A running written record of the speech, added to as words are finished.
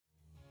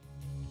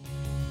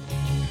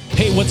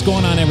Hey, what's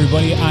going on,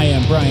 everybody? I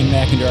am Brian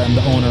McIntyre. I'm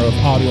the owner of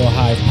Audio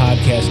Hive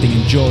Podcasting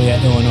in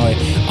Joliet, Illinois.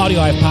 Audio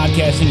Hive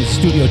Podcasting is a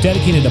studio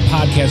dedicated to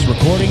podcast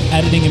recording,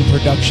 editing, and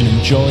production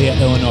in Joliet,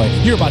 Illinois.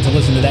 You're about to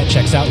listen to That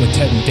Checks Out with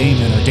Ted and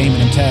Damon, or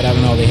Damon and Ted. I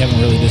don't know. They haven't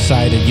really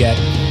decided yet.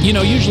 You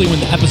know, usually when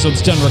the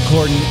episode's done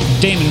recording,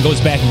 Damon goes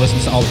back and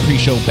listens to all the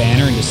pre-show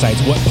banner and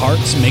decides what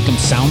parts make him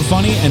sound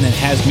funny, and then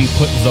has me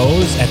put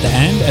those at the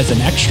end as an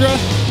extra.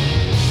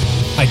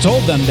 I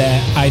told them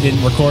that I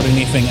didn't record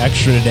anything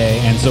extra today,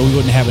 and so we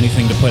wouldn't have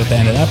anything to put at the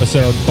end of the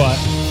episode, but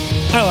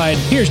I lied.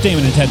 Here's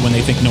Damon and Ted when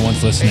they think no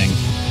one's listening.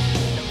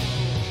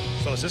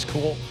 So is this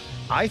cool?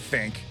 I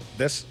think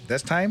this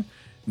time,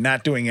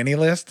 not doing any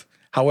list.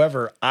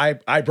 However,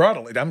 I brought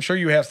a list. I'm sure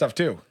you have stuff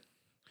too.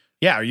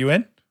 Yeah, are you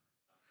in?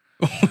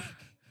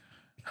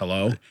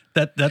 Hello?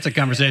 That's a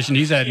conversation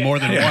he's had more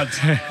than once.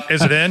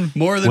 Is it in?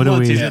 More than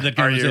once he's had that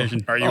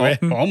conversation. Are you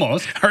in?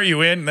 Almost. Are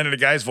you in? And then in the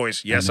guy's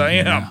voice, yes, I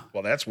am. Now.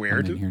 Well, that's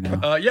weird. I'm in here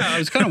now. Yeah, I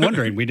was kind of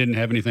wondering. We didn't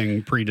have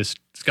anything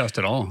pre-discussed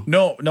at all.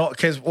 No,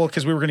 because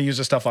we were going to use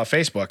this stuff off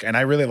Facebook, and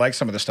I really like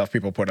some of the stuff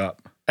people put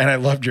up. And I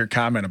loved your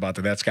comment about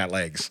that's got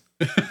legs.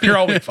 Here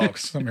all week,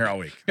 folks. I'm here all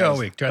week. Here all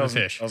week. Try the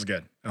fish. That was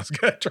good. That was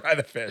good. Try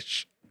the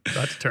fish.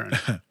 That's a turn.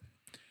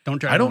 Don't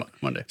try it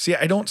Monday. See,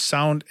 I don't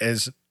sound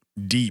as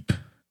deep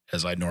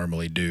as I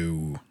normally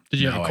do. Did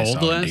you have a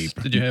cold last?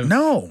 Did you have?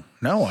 No,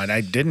 and I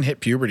didn't hit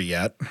puberty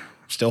yet.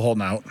 Still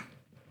holding out.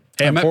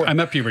 Hey, I'm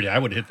at puberty. I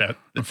would hit that.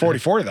 I'm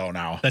 44 though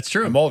now. That's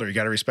true. I'm older. You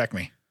got to respect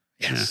me.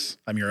 Yes,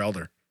 I'm your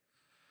elder.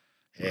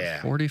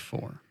 Yeah.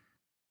 44.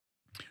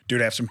 Dude,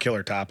 I have some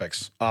killer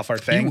topics off our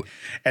thing.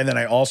 And then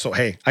I also,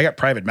 I got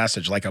private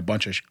message like a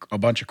bunch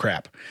of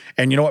crap.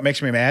 And you know what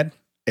makes me mad?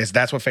 Is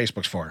that's what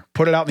Facebook's for.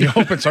 Put it out in the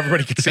open so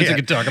everybody can see it. You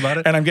can talk about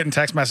it. And I'm getting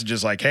text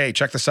messages like, hey,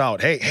 check this out.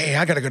 Hey,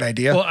 I got a good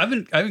idea. Well, I've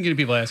been getting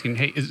people asking,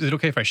 hey, is it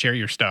okay if I share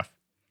your stuff?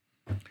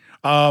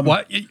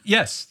 What?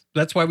 Yes.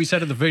 That's why we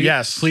said in the video,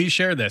 yes. Please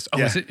share this. Oh,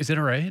 yeah. Is it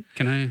all right?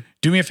 Can I?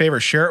 Do me a favor,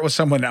 share it with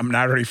someone I'm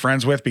not already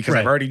friends with because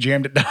I've already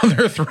jammed it down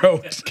their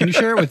throat. Can you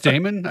share it with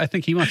Damon? I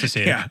think he wants to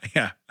see it.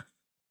 Yeah.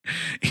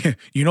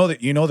 You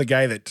know the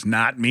guy that's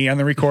not me on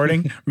the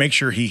recording? Make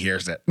sure he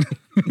hears it.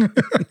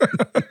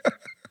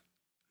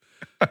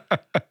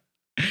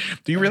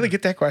 Do you really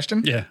get that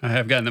question? Yeah, I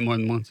have gotten it more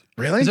than once.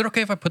 Really? Is it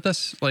okay if I put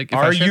this?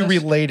 Are you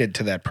related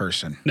to that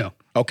person? No.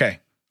 Okay.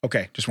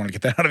 Just want to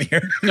get that out of the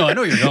air. No, I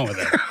know you're going with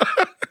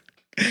that.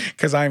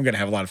 Because I'm going to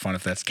have a lot of fun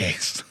if that's the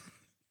case.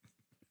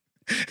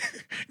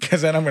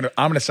 Because then I'm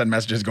gonna send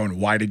messages going,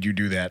 "Why did you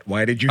do that?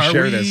 Why did you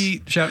share this?" Are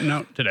we shouting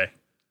out today?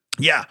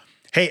 Yeah.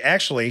 Hey,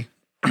 actually,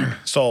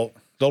 so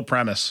little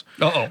premise.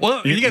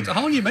 Well, you guys,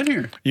 how long have you been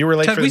here? You were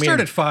late Ted, for the meeting. We start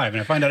at 5,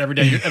 and I find out every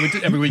day,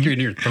 every week you're in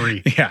here at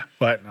 3. Yeah,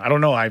 but I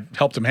don't know. I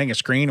helped him hang a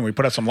screen, and we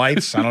put up some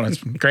lights. I don't know.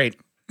 It's great.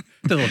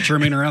 Did a little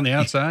trimming around the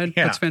outside.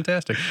 Yeah. That's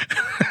fantastic.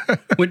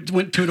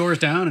 Went 2 doors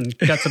down and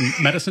got some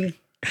medicine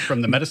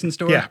from the medicine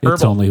store. Yeah,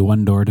 It's only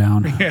one door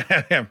down. yeah. This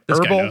guy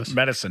Herbal knows.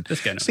 medicine.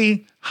 This guy knows.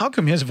 See, how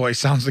come his voice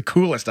sounds the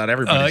coolest out of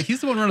everybody? He's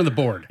the one running the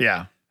board.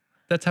 Yeah.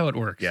 That's how it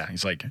works. Yeah,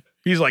 he's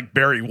like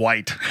Barry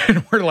White,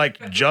 and we're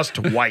like just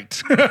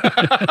white.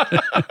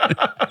 I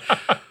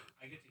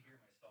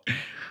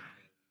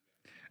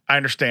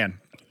understand.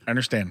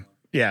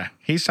 Yeah,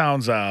 he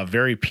sounds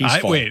very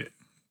peaceful.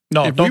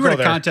 No, if don't we were go to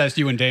there. contest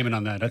you and Damon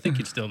on that, I think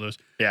he'd still lose.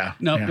 Yeah.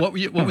 No, yeah. What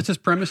was this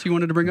premise you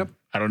wanted to bring up?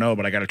 I don't know,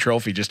 but I got a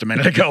trophy just a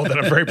minute ago that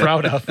I'm very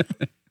proud of.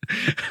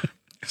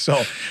 So,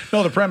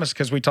 no, the premise,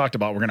 because we talked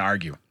about we're going to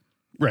argue.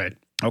 Right.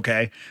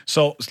 Okay.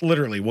 So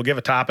literally, we'll give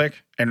a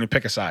topic and we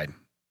pick a side.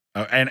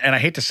 And I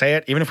hate to say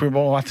it, even if we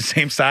both want the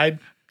same side,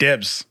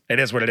 dibs. It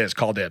is what it is.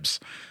 Call dibs.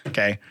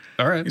 Okay.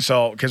 All right.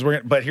 So,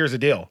 but here's the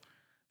deal.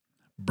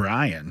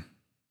 Brian.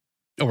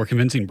 Oh, we're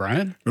convincing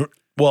Brian?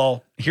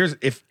 Well,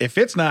 if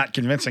it's not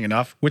convincing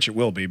enough, which it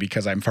will be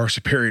because I'm far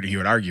superior to you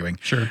at arguing.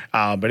 Sure.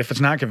 But if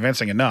it's not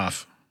convincing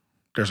enough,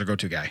 there's a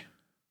go-to guy.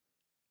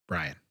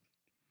 Brian.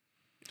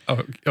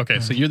 Oh, okay.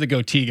 So you're the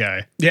go-to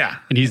guy. Yeah.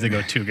 And he's the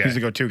go-to guy. He's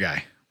the go-to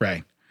guy.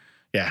 Right.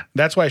 Yeah.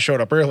 That's why I showed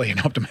up early and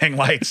helped him hang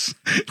lights.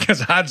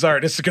 Because odds are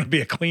this is going to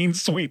be a clean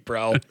sweep,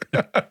 bro.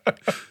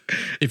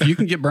 If you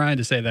can get Brian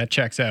to say that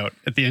checks out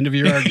at the end of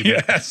your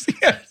argument, yes.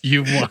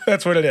 you've won.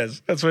 That's what it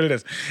is.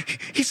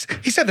 He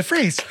said the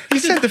phrase. He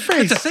said the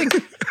phrase. That's a thing.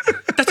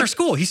 That's our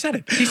school. He said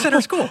it. He said our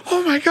school.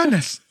 Oh my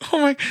goodness.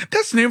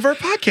 That's the name of our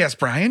podcast,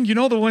 Brian. You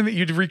know the one that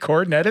you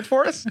record and edit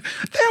for us?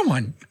 That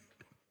one.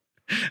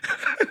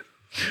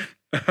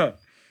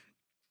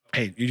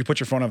 Hey, did you put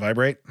your phone on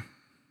vibrate?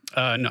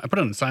 No, I put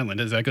it on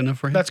silent. Is that good enough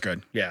for you? That's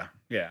good. Yeah.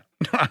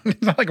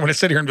 It's not like I'm going to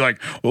sit here and be like,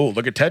 "Oh,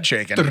 look at Ted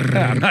shaking."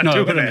 I'm not no, I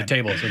doing put it on that. the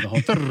table. So the whole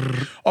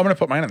I'm going to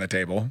put mine on the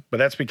table, but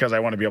that's because I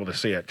want to be able to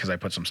see it because I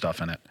put some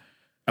stuff in it.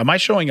 Am I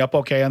showing up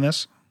okay on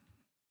this?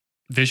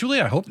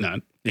 Visually, I hope not.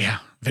 Yeah.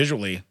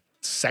 Visually,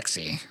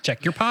 sexy.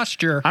 Check your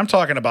posture. I'm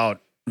talking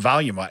about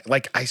volume.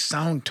 Like, I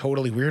sound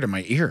totally weird in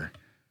my ear.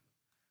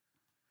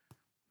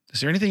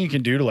 Is there anything you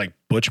can do to like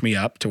butch me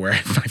up to where I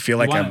feel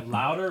like I'm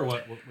louder or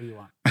what do you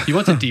want? He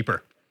wants it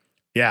deeper.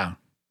 Yeah.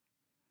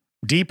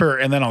 Deeper,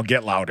 and then I'll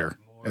get louder.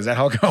 Is that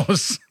how it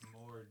goes?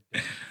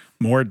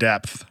 More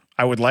depth.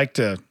 I would like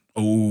to.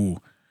 More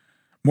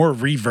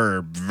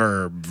reverb.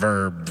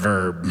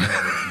 Verb.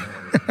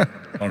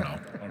 Oh no.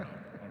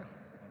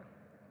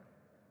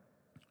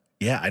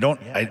 Yeah,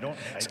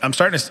 I'm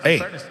starting to.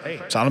 Hey,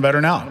 sounding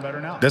better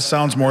now. This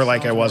sounds more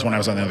like I was when I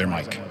was on the other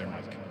mic.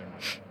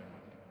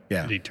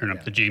 Yeah. Did he turn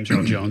up the James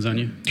Earl Jones on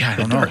you? Yeah, I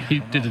don't know. He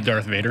did the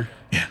Darth Vader.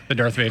 Yeah. The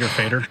Darth Vader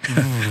fader.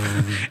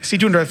 Is he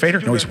doing Darth Vader?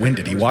 No, he's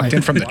winded. He walked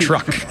in from the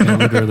truck.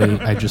 Literally,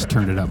 I just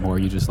turned it up more.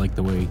 You just like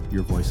the way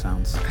your voice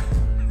sounds.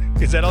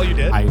 Is that all you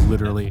did? I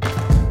literally.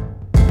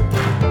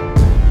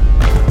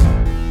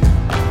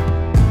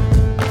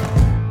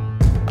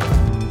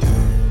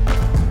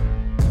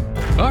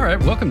 All right,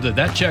 welcome to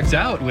That Checks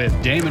Out with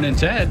Damon and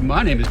Ted.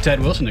 My name is Ted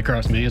Wilson.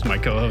 Across me is my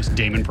co-host,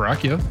 Damon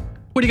Paracchio.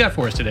 What do you got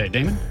for us today,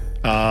 Damon?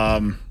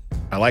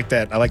 I like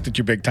that. I like that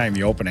you big time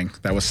the opening.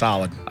 That was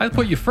solid. I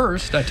put you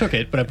first. I took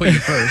it, but I put you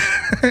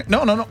first.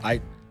 No.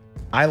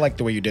 I like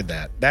the way you did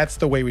that. That's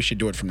the way we should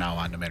do it from now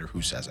on, no matter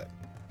who says it.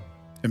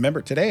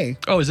 Remember today.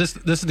 Oh, is this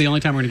is the only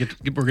time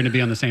we're gonna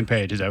be on the same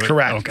page? Is that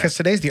correct? Okay. Because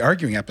today's the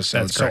arguing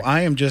episode. That's so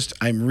correct.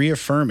 I'm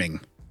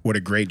reaffirming what a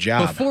great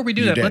job. Before we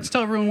do you that, did. let's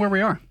tell everyone where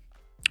we are.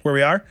 Where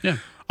we are? Yeah.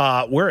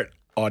 We're at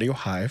Audio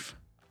Hive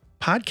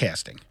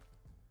Podcasting.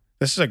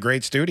 This is a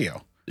great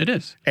studio. It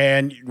is.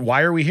 And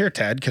why are we here,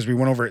 Ted? Because we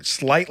went over it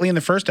slightly in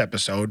the first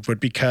episode, but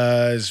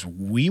because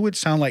we would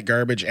sound like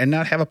garbage and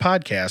not have a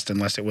podcast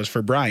unless it was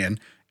for Brian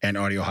and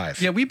Audio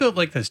Hive. Yeah, we built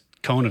like this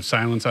cone of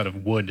silence out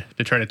of wood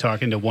to try to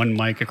talk into one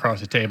mic across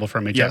the table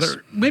from each Yes.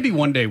 other. Maybe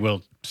one day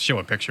we'll show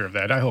a picture of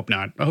that. I hope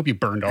not. I hope you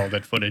burned all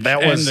that footage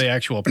That was- and the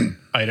actual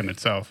item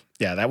itself.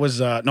 Yeah, that was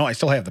no, I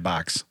still have the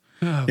box.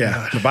 Oh,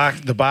 Yeah,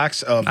 the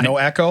box of no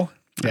echo.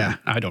 Yeah.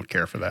 I don't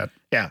care for that.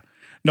 Yeah.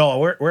 No,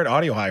 we're at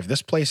Audio Hive.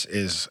 This place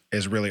is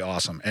really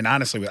awesome. And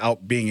honestly,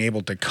 without being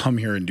able to come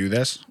here and do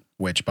this,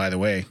 which by the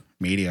way,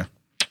 media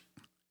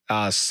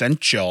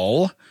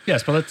essential.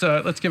 Yes, but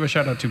let's give a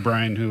shout out to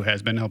Brian, who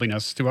has been helping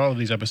us through all of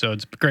these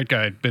episodes. Great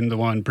guy, been the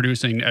one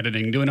producing,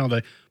 editing, doing all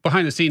the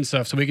behind the scenes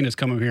stuff, so we can just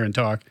come over here and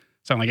talk,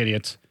 sound like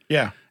idiots.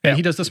 Yeah. And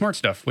he does the smart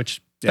stuff,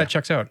 which that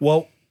checks out.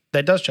 Well,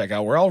 that does check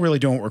out. We're all really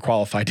doing what we're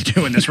qualified to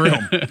do in this room.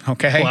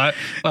 Okay. Well,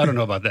 I don't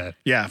know about that.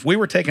 Yeah. If we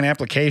were taking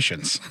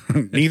applications,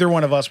 neither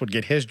one of us would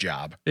get his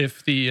job.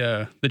 If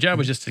the job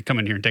was just to come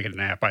in here and take a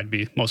nap, I'd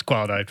be most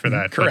qualified for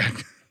that. Correct.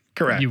 But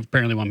Correct. You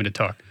apparently want me to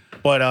talk.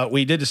 But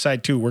we did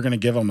decide too, we're going to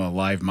give him a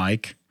live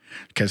mic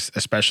because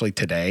especially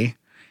today,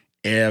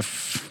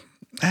 if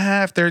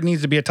there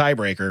needs to be a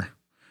tiebreaker,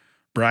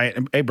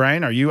 Brian, hey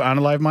Brian, are you on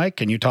a live mic?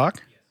 Can you talk?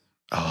 Yes.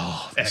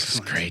 Oh, this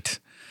Excellent. is great.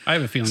 I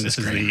have a feeling this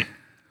is great.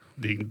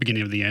 the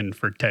beginning of the end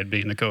for Ted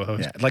being the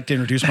co-host. Yeah, I'd like to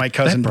introduce my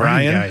cousin That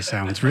Brian. guy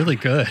sounds really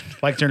good.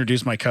 I'd like to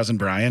introduce my cousin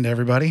Brian to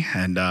everybody.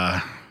 And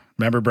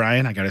remember,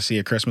 Brian, I got to see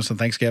you Christmas and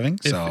Thanksgiving.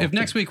 If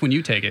next week when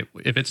you take it,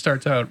 if it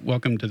starts out,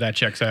 welcome to That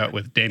Checks Out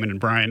with Damon and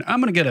Brian, I'm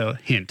going to get a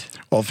hint.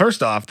 Well,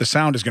 first off, the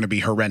sound is going to be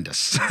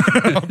horrendous.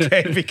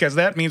 Okay, because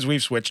that means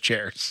we've switched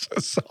chairs.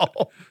 So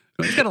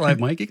He's got a live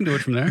mic. You can do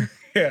it from there.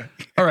 yeah.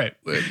 All right.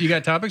 You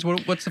got topics?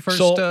 What's the first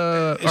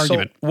So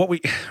argument?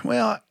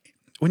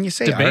 When you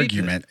say Debate?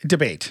 argument,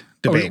 debate.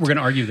 Oh, we're going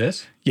to argue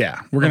this?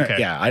 Yeah, we're gonna. Okay.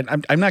 Yeah,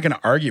 I'm not gonna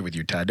argue with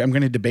you, Ted. I'm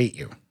gonna debate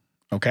you.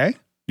 Okay,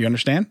 you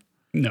understand?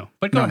 No,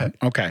 but go ahead.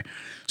 Okay,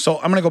 so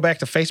I'm gonna go back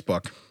to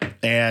Facebook.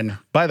 And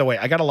by the way,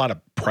 I got a lot of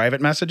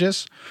private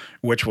messages,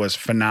 which was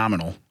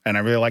phenomenal, and I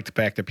really like the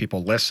fact that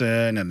people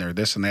listen and they're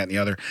this and that and the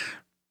other.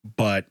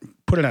 But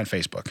put it on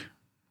Facebook.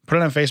 Put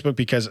it on Facebook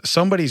because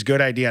somebody's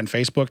good idea on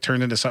Facebook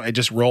turned into something. It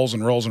just rolls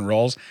and rolls and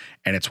rolls,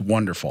 and it's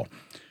wonderful.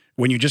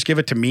 When you just give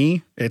it to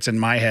me, it's in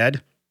my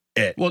head.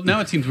 Well, now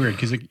it seems weird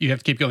because you have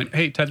to keep going,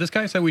 hey, Ted, this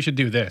guy said we should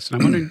do this. And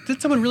I'm wondering,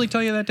 did someone really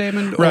tell you that,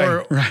 Damon? Right.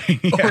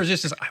 Or is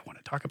this just, I want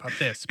to talk about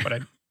this, but I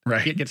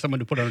Right. can't get someone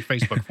to put it on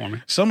Facebook for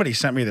me. Somebody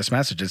sent me this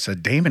message that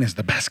said, Damon is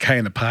the best guy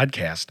in the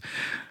podcast.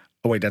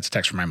 Oh, wait, that's a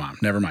text from my mom.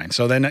 Never mind.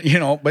 So then,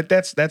 but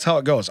that's how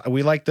it goes.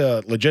 We like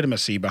the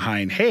legitimacy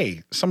behind,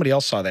 hey, somebody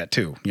else saw that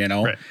too,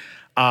 Right.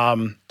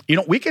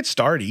 We could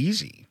start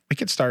easy.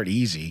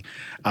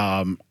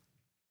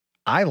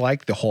 I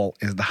like the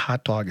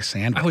hot dog a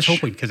sandwich? I was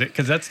hoping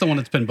because that's the one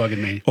that's been bugging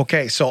me.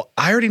 Okay, so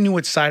I already knew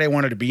what side I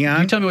wanted to be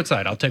on. You tell me what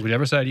side. I'll take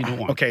whatever side you don't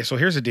want. Okay, so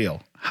here's the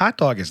deal. Hot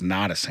dog is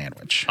not a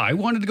sandwich. I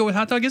wanted to go with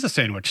hot dog is a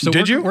sandwich. So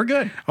Did you? We're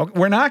good. Okay,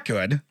 we're not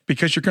good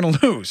because you're going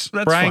to lose.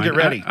 That's Brian, fine. get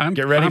ready.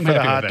 Get ready I'm for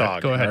the happy hot with that.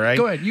 dog. Go ahead. All right?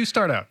 Go ahead. You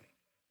start out.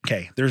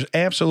 Okay, there's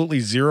absolutely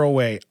zero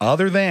way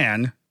other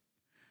than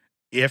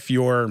if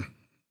you're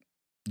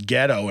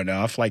ghetto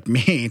enough like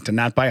me to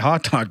not buy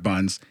hot dog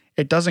buns,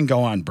 it doesn't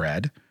go on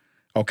bread.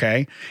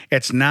 Okay.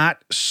 It's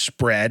not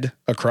spread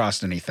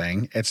across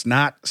anything. It's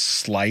not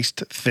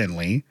sliced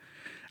thinly.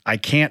 I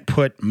can't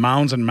put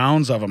mounds and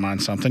mounds of them on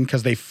something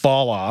because they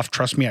fall off.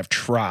 Trust me, I've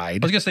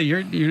tried. I was gonna say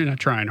you're not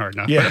trying hard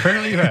enough. Yeah. But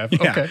apparently you have.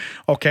 Yeah. Okay.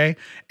 Okay.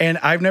 And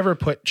I've never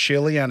put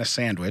chili on a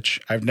sandwich.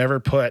 I've never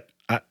put,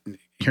 I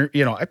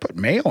put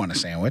mayo on a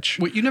sandwich.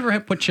 Wait, you never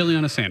have put chili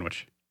on a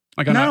sandwich?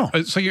 Like No.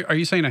 So are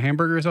you saying a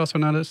hamburger is also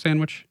not a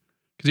sandwich?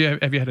 Because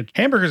have you had a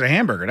Hamburger's a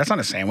hamburger. That's not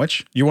a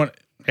sandwich. You want,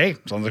 hey,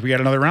 sounds like we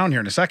got another round here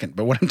in a second.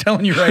 But what I'm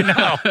telling you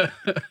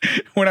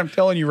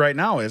right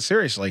now, is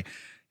seriously,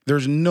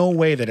 there's no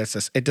way that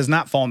it does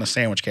not fall in the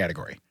sandwich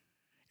category.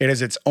 It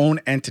is its own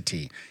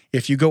entity.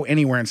 If you go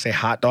anywhere and say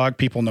hot dog,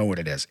 people know what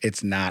it is.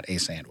 It's not a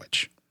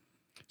sandwich.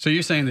 So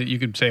you're saying that you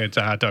could say it's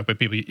a hot dog, but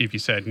people, if you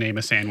said name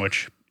a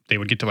sandwich, they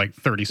would get to like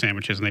 30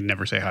 sandwiches and they'd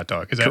never say hot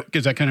dog.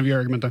 Is that kind of your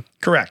argument though?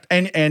 Correct.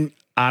 And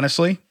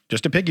honestly,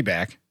 just to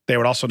piggyback, they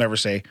would also never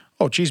say,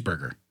 oh,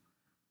 cheeseburger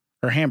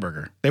or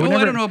hamburger. They would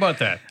never. I don't know about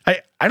that.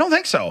 I don't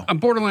think so. I'm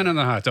borderline on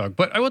the hot dog,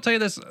 but I will tell you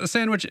this: a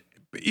sandwich,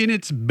 in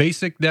its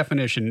basic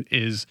definition,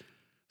 is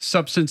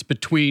substance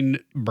between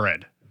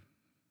bread.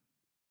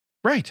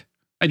 Right.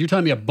 And you're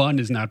telling me a bun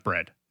is not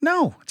bread?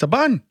 No, it's a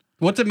bun.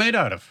 What's it made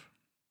out of?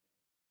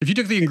 If you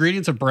took the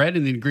ingredients of bread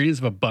and the ingredients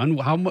of a bun,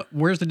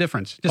 where's the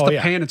difference? Just the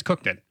pan it's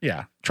cooked in.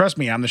 Yeah. Trust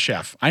me, I'm the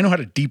chef. I know how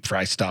to deep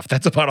fry stuff.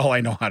 That's about all I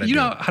know how to do. You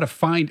know how to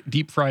find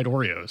deep fried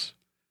Oreos.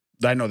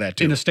 I know that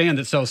too. In a stand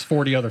that sells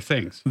 40 other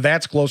things.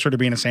 That's closer to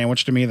being a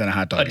sandwich to me than a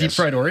hot dog. A deep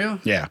fried Oreo?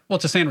 Yeah. Well,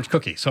 it's a sandwich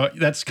cookie, so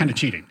that's kind of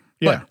cheating.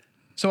 Yeah. But,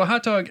 so a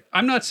hot dog,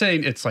 I'm not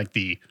saying it's like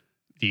the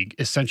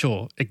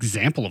essential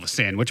example of a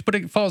sandwich, but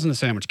it falls in the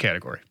sandwich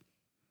category.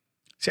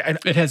 See,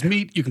 it has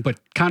meat. You can put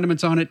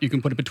condiments on it. You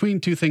can put it between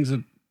two things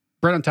of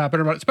bread on top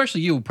of it.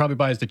 Especially you probably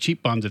buys the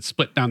cheap buns that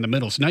split down the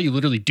middle. So now you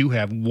literally do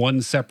have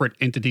one separate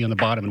entity on the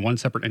bottom and one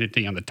separate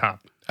entity on the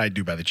top. I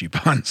do buy the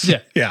cheap buns. Yeah.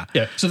 Yeah.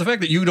 Yeah. So the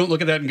fact that you don't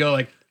look at that and go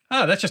like,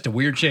 oh, that's just a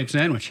weird shaped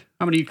sandwich.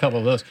 I'm going to eat a couple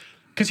of those.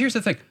 Because here's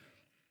the thing.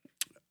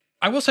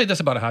 I will say this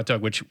about a hot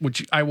dog, which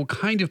I will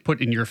kind of put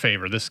in your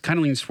favor. This kind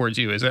of leans towards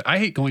you, is that I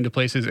hate going to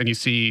places and you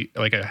see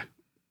like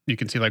you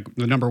can see like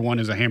the number 1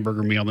 is a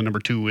hamburger meal, the number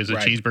 2 is a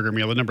cheeseburger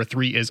meal, the number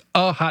 3 is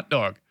a hot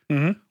dog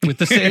with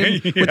the same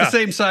with the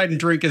same side and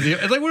drink as the.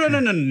 It's like, well,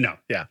 no.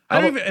 Yeah,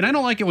 I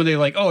don't like it when they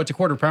like, oh, it's a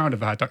quarter pound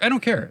of a hot dog. I don't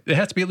care. It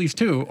has to be at least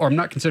 2, or I'm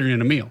not considering it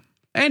a meal.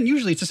 And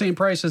usually it's the same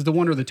price as the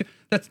 1 or the 2.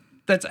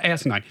 That's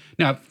asinine.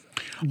 Now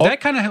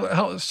that kind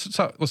of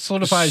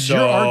solidifies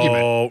your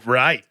argument.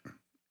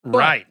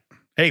 Right.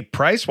 Hey,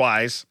 price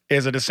wise,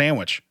 is it a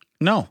sandwich?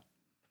 No.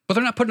 But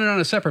they're not putting it on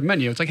a separate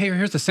menu. It's like, hey,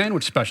 here's the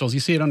sandwich specials.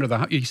 You see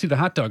it you see the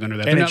hot dog under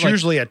that. And it's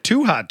usually a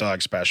 2 hot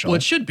dog special. Well,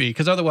 it should be,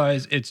 because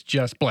otherwise it's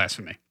just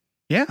blasphemy.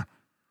 Yeah.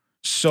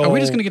 So are we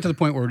just going to get to the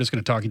point where we're just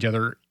going to talk each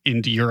other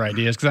into your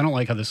ideas? Because I don't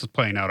like how this is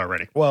playing out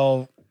already.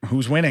 Well,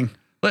 who's winning?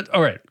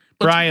 All right.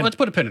 Brian. Let's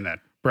put a pin in that.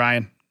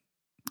 Brian.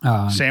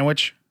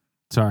 Sandwich?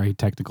 Sorry,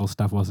 technical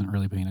stuff, wasn't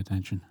really paying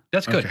attention.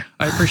 That's good. Okay.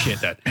 I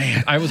appreciate that.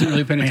 Man. I wasn't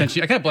really paying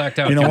attention. I kind of blacked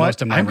out. You know what?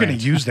 Most of my I'm going to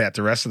rants. use that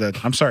the rest of the...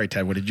 I'm sorry,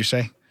 Ted. What did you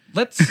say?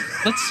 Let's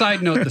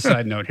side note the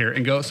side note here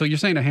and go. So you're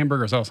saying a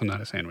hamburger is also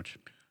not a sandwich?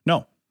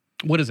 No.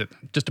 What is it?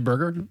 Just a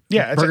burger?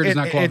 Yeah, burger does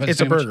not qualify it's as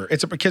a sandwich?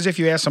 burger. Because if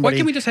you ask somebody... Why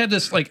can't we just have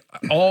this, like,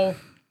 all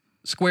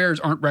squares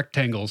aren't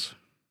rectangles,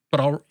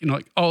 but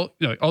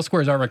all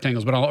squares are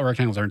rectangles, but all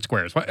rectangles aren't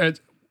squares?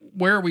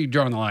 Where are we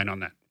drawing the line on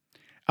that?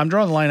 I'm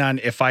drawing the line on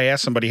if I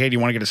ask somebody, hey, do you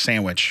want to get a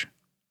sandwich?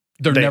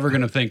 They're never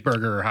going to think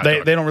burger or hot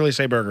dog. They don't really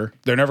say burger.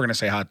 They're never going to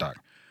say hot dog.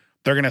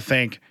 They're going to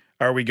think,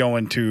 are we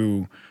going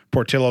to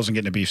Portillo's and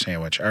getting a beef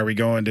sandwich? Are we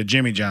going to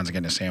Jimmy John's and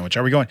getting a sandwich?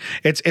 Are we going?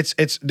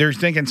 It's. They're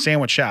thinking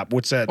sandwich shop.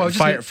 What's that? Well,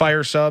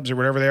 fire subs or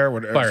whatever they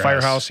are.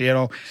 Firehouse. You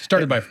know,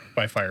 started by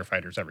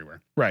firefighters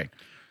everywhere. Right.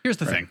 Here's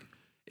the thing.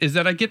 Is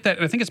that I get that,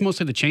 and I think it's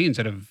mostly the chains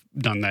that have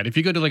done that. If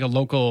you go to like a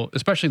local,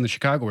 especially in the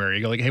Chicago area,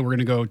 you go like, hey, we're going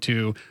to go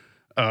to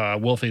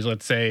Wolfie's,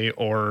 let's say,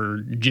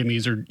 or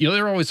Jimmy's, or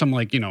there are always some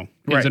like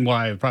X and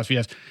Y apostrophe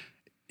S.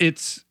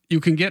 It's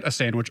you can get a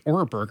sandwich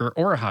or a burger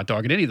or a hot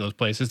dog at any of those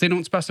places. They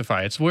don't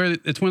specify. It's when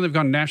they've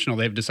gone national.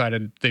 They've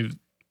decided they've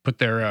put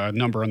their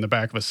number on the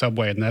back of a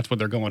Subway, and that's what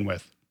they're going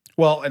with.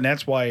 Well, and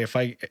that's why if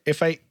I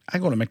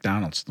go to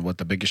McDonald's,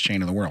 the biggest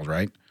chain in the world,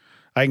 right?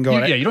 I can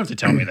go. You don't have to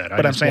tell me that. I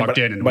just walked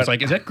in and was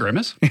like, "Is that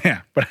Grimace?"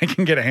 Yeah, but I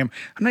can get a ham.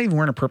 I'm not even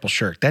wearing a purple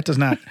shirt. That does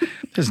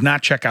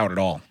not check out at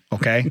all.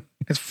 Okay,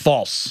 it's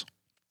false.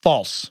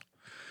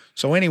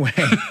 So anyway,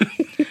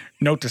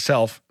 note to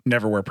self: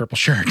 never wear a purple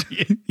shirt.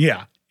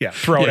 Yeah.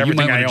 Throw out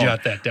everything I own.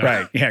 Jot that down.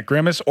 Right. Yeah,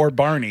 Grimace or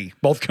Barney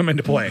both come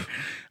into play.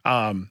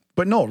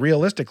 But no,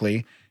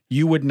 realistically,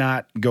 you would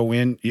not go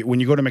in when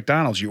you go to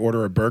McDonald's. You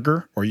order a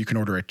burger, or you can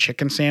order a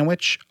chicken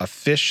sandwich, a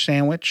fish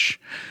sandwich.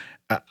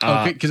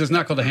 Okay, because it's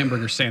not called a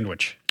hamburger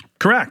sandwich.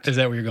 Correct. Is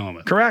that what you're going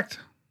with? Correct.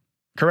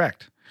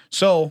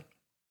 So,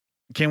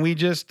 can we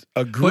just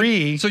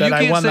agree that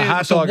I won the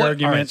hot dog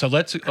argument? Right, so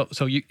let's.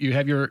 So you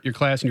have your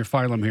class and your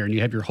phylum here, and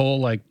you have your whole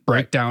like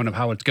breakdown of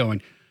how it's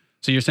going.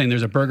 So you're saying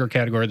there's a burger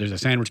category, there's a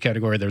sandwich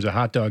category, there's a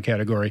hot dog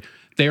category.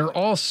 They are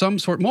all some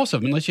sort. Most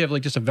of them, unless you have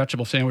like just a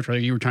vegetable sandwich, where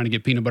you were trying to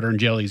get peanut butter and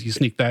jellies, you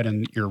sneak that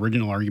in your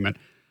original argument.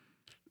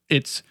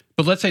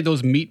 But let's say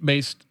those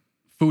meat-based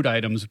food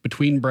items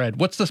between bread.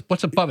 What's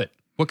above it?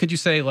 What could you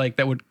say like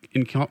that would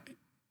incorporate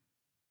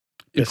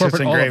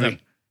all of them?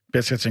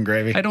 Biscuits and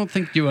gravy. I don't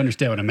think you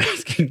understand what I'm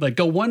asking. Like,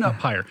 go one up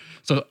higher.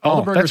 So all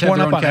the burgers have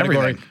their own category.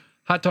 Everything.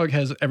 Hot dog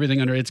has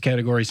everything under its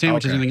category.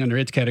 Sandwich has everything under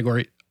its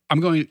category. I'm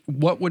going.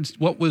 What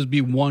would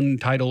be one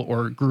title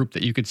or group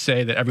that you could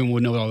say that everyone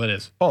would know what all that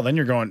is? Oh, then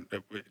you're going.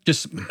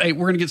 Just hey,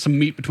 we're gonna get some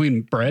meat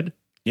between bread,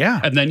 Yeah.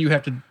 and then you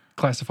have to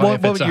classify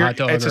if it's a hot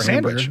dog It's or a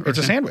sandwich. hamburger or It's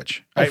a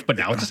sandwich. But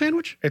now it's a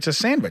sandwich. It's a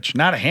sandwich,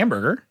 not a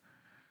hamburger.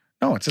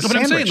 No, it's a No, but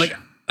sandwich. I'm saying like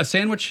a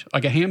sandwich,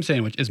 like a ham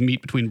sandwich, is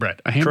meat between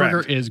bread. A hamburger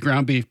Correct. is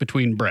ground beef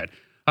between bread.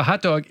 A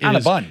hot dog On a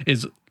is bun.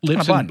 is On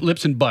a bun.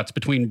 lips and butts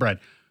between bread.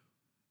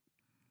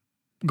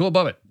 Go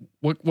above it.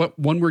 What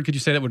one word could you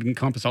say that would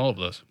encompass all of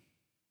those?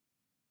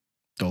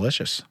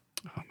 Delicious.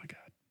 Oh my god.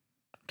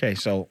 Okay,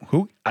 so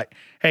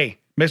hey,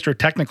 Mr.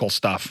 Technical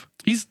Stuff.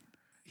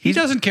 He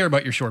doesn't care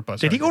about your short bus.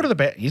 Did he go to the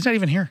bed? He's not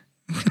even here.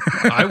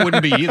 I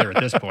wouldn't be either at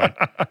this point.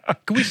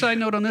 Can we side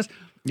note on this?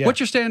 Yeah.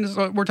 What's your status?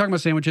 We're talking about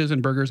sandwiches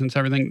and burgers and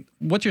everything.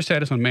 What's your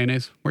status on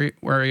mayonnaise? Where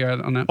are you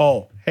at on that?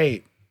 Oh,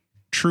 hey,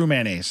 true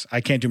mayonnaise. I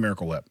can't do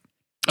Miracle Whip.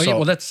 Oh, yeah, So-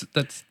 well that's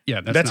That's a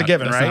given, that's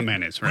right? not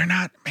mayonnaise, right?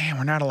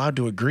 We're not allowed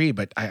to agree,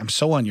 but I'm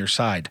so on your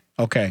side.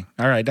 Okay,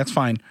 all right, that's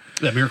fine.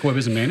 That Miracle Whip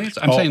isn't mayonnaise.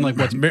 I'm saying like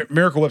what's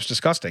Miracle Whip's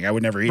disgusting. I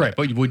would never eat right, it.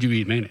 but would you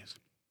eat mayonnaise?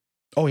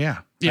 Oh yeah,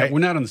 Yeah, we're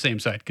not on the same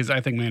side because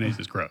I think mayonnaise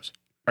is gross.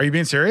 Are you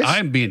being serious?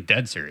 I'm being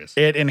dead serious.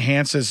 It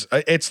enhances.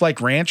 It's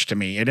like ranch to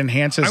me. It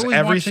enhances I was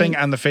everything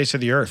watching- on the face of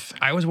the earth.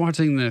 I was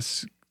watching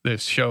this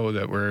show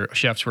that where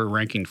chefs were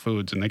ranking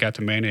foods and they got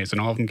to mayonnaise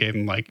and all of them gave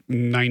them like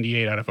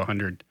 98 out of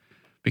 100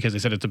 because they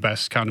said it's the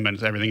best condiment,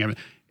 it's everything.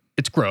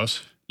 It's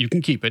gross. You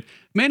can keep it.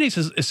 Mayonnaise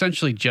is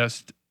essentially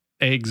just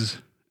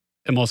eggs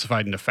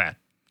emulsified into fat.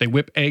 They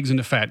whip eggs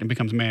into fat and it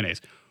becomes mayonnaise.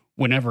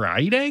 Whenever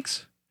I eat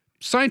eggs,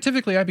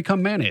 scientifically I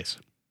become mayonnaise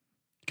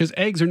because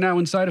eggs are now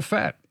inside of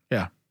fat.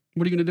 Yeah.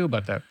 What are you going to do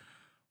about that?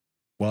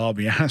 Well, I'll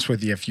be honest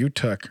with you. If you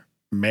took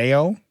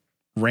mayo,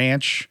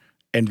 ranch,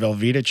 and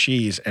Velveeta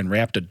cheese and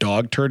wrapped a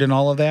dog turd in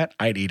all of that,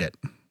 I'd eat it.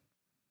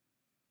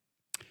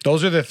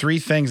 Those are the three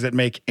things that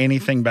make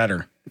anything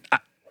better.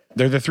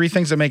 They're the three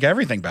things that make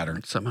everything better.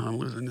 Somehow I'm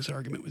losing this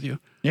argument with you.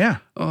 Yeah.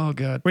 Oh,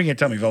 God. What are you going to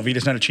tell me?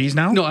 Velveeta's not a cheese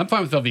now? No, I'm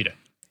fine with Velveeta.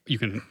 You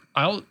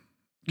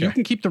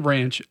can keep the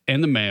ranch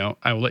and the mayo.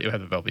 I will let you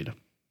have the Velveeta.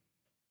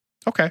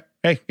 Okay.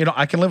 Hey,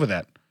 I can live with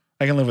that.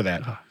 I can live with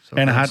that. So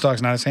And a hot gross.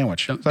 dog's not a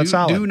sandwich. Don't- That's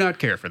solid. Do not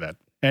care for that.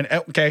 And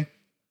okay,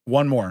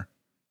 one more.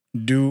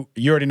 You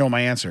already know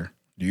my answer.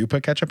 Do you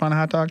put ketchup on a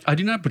hot dog? I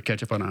do not put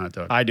ketchup on a hot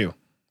dog. I do.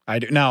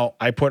 Now,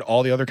 I put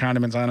all the other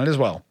condiments on it as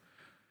well.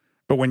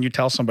 But when you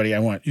tell somebody I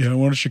want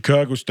a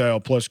Chicago style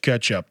plus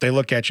ketchup, they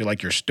look at you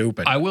like you're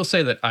stupid. I will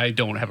say that I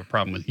don't have a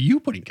problem with you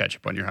putting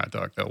ketchup on your hot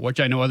dog, though,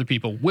 which I know other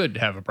people would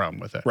have a problem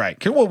with that. Right.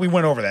 'Cause, well, we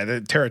went over that, the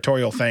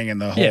territorial thing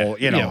and the whole,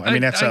 I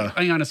mean, that's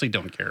I honestly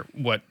don't care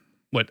what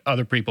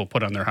other people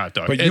put on their hot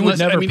dog. But you would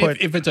never put-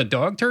 if it's a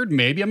dog turd,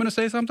 maybe I'm going to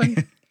say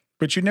something.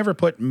 but you never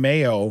put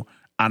mayo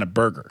on a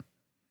burger.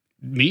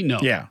 Me, no.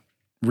 Yeah.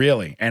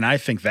 Really. And I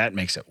think that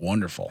makes it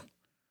wonderful.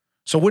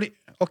 So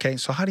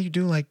so how do you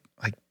do like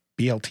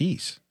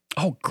BLTs?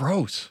 Oh,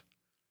 gross.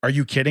 Are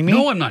you kidding me?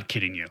 No, I'm not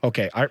kidding you.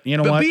 Okay. You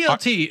know But what?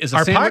 BLT is a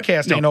Our sandwich.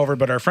 podcast No, ain't over,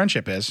 but our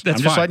friendship is. That's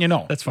I'm just fine. letting you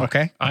know. That's fine.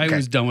 Okay. I Okay.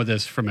 was done with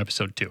this from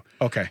episode 2.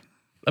 Okay.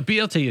 A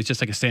BLT is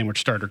just like a sandwich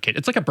starter kit.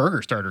 It's like a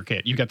burger starter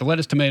kit. You got the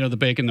lettuce, tomato, the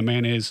bacon, the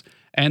mayonnaise,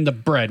 and the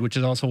bread, which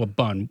is also a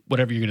bun.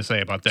 Whatever you're going to say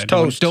about that.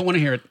 Toast. Don't want to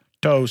hear it.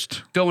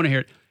 Toast. Don't want to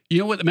hear it. You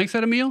know what makes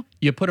that a meal?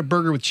 You put a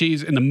burger with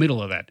cheese in the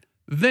middle of that.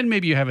 Then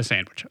maybe you have a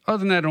sandwich. Other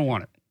than that, I don't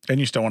want it. And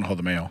you still want to hold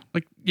the mayo.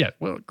 Like, yeah,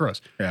 well,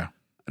 gross. Yeah.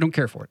 I don't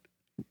care for it.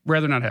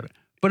 Rather not have it.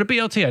 But a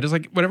BLT, I just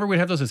like, whenever we'd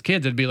have those as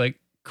kids, it'd be like,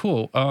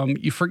 cool.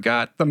 You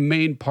forgot the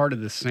main part of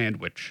the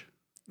sandwich.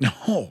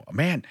 No,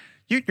 man.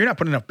 You're not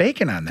putting enough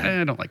bacon on that.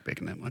 I don't like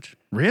bacon that much.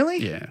 Really?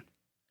 Yeah.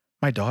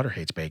 My daughter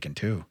hates bacon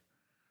too.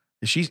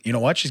 You know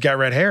what? She's got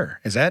red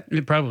hair. Is that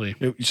It probably,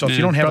 so? If Yeah,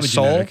 you don't have a probably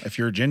soul, genetic. if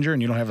you're a ginger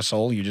and you don't have a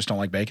soul, you just don't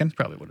like bacon.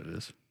 probably what it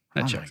is.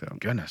 That checks my out.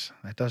 Goodness,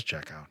 that does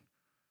check out.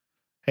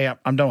 Hey,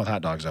 I'm done with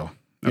hot dogs though.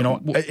 You Okay, know,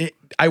 well-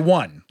 I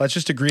won. Let's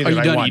just agree that Are you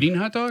I done won. eating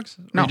hot dogs?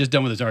 Or No. are you just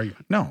done with this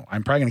argument? No,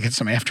 I'm probably gonna get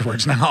some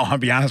afterwards. Now, I'll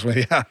be honest with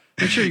you.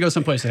 Make sure you go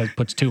someplace that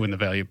puts 2 in the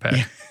value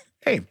pack.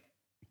 Hey,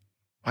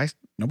 why?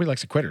 Nobody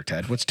likes a quitter,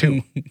 Ted. What's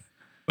 2?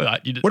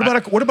 But What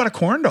about a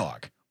corn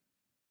dog?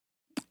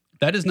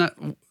 that is not,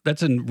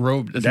 that's in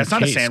robe. That's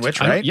not a encased. sandwich,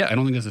 I don't- right? Yeah, I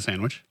don't think that's a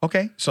sandwich.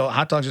 Okay, so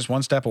hot dog's just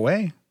one step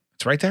away.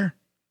 It's right there.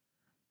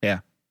 Yeah.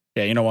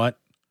 You know what?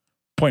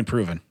 Point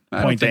proven. I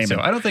don't Point think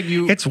Damon. so. I don't think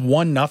you, It's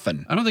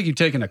 1-0. I don't think you've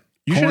taken a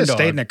You should corn have dog.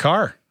 stayed in the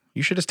car.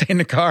 You should have stayed in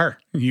the car.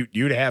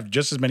 You'd have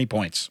just as many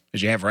points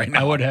as you have right now.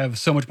 I would have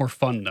so much more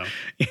fun though.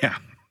 Yeah.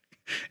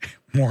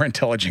 More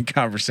intelligent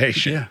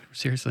conversation. Yeah,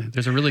 seriously.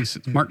 There's a really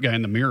smart guy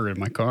in the mirror in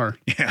my car.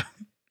 Yeah.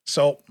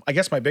 So I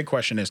guess my big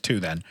question is too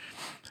then.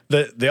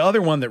 The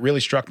other one that really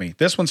struck me,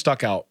 this one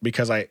stuck out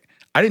because I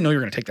didn't know you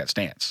were going to take that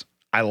stance.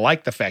 I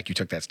like the fact you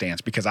took that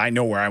stance because I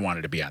know where I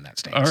wanted to be on that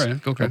stance. All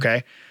right, okay.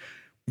 Okay.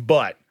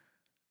 But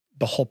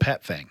the whole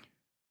pet thing.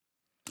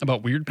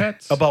 About weird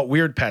pets? About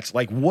weird pets.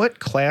 Like what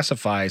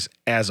classifies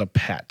as a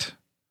pet?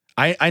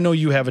 I know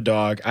you have a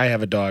dog. I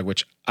have a dog,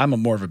 which I'm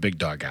more of a big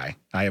dog guy.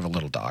 I have a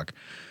little dog.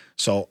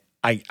 So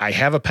I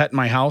have a pet in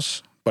my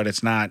house, but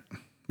it's not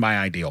my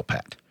ideal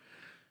pet.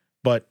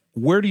 But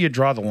where do you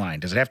draw the line?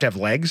 Does it have to have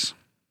legs?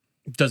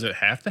 Does it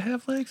have to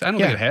have legs? I don't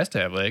Yeah. think it has to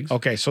have legs.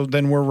 Okay, so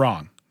then we're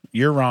wrong.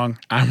 You're wrong.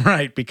 I'm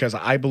right, because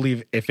I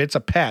believe if it's a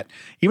pet,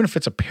 even if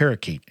it's a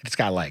parakeet, it's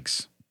got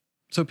legs.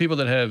 So people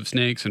that have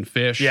snakes and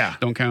fish Yeah.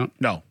 don't count?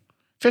 No,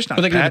 fish not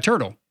But they a can have a pet.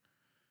 turtle.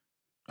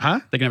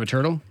 Huh? They can have a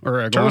turtle or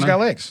a Turtle's iguana, got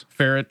legs.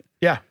 ferret,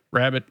 Yeah,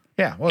 rabbit,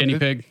 yeah. Well, guinea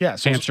pig, Yeah,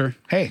 so hamster.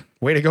 Hey,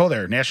 way to go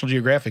there, National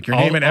Geographic. You're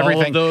All- naming all of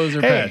everything. those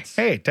are hey, pets.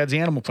 Hey, Ted's the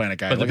Animal Planet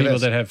guy. But the Look at people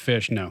this. that have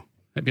fish, no.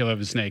 The people that have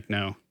a snake,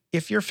 no.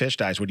 If your fish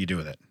dies, what do you do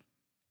with it?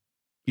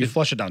 You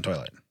flush it down the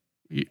toilet.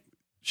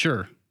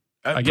 Sure.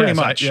 I Pretty guess,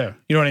 much. yeah.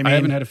 You know what I mean? I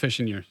haven't had a fish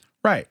in years.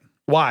 Right.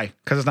 Why?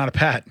 Because it's not a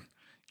pet.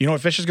 You know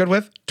what fish is good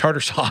with? Tartar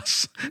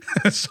sauce.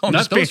 So I'm Not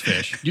just those being-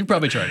 fish. You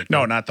probably tried it.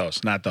 No, not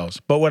those. Not those.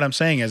 But what I'm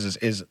saying is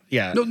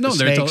yeah. No, the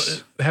there's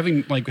snakes.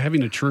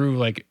 having a true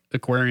like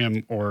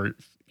aquarium or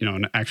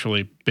an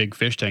actually big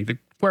fish tank that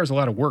requires a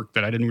lot of work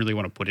that I didn't really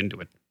want to put into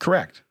it.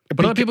 Correct.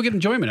 But a lot of people get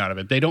enjoyment out of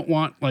it. They don't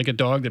want like a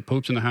dog that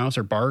poops in the house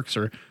or barks,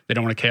 or they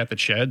don't want a cat that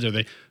sheds, or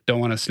they don't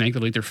want a snake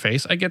that'll eat their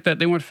face. I get that.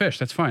 They want fish.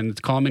 That's fine. It's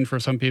calming for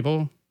some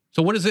people.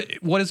 So what is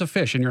it? What is a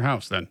fish in your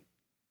house then?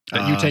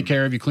 That you take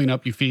care of, you clean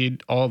up, you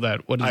feed, all of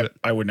that. What is it?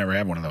 I would never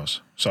have one of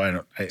those. So I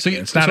don't.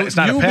 It's not a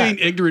you pet. being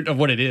ignorant of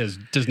what it is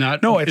does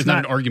not. No, it's is not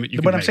an argument you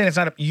can But I'm make. saying it's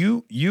not.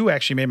 You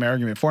actually made my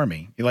argument for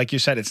me. Like you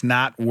said, it's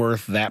not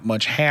worth that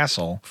much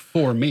hassle,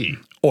 for me.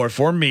 or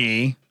for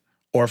me,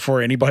 or for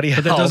anybody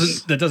But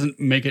else. that doesn't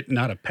make it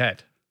not a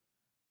pet.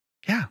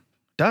 Yeah, it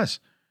does.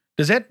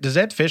 Does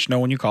that fish know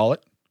when you call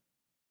it?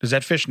 Does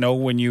that fish know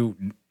when you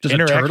Does a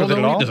interact turtle with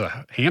it know? at all? Does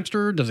a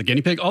hamster? Does a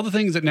guinea pig? All the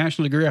things that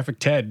National Geographic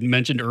Ted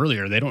mentioned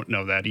earlier, they don't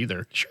know that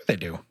either. Sure they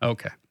do.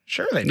 Okay.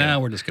 Sure they do. Now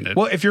we're just gonna.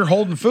 Well, if you're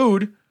holding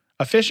food,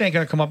 a fish ain't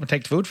going to come up and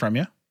take the food from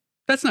you.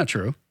 That's not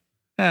true.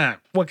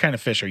 What kind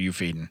of fish are you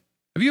feeding?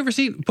 Have you ever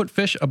seen hold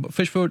fish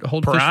food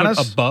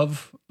Piranhas?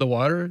 above the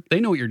water? They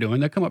know what you're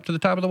doing. They come up to the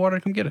top of the water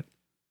and come get it.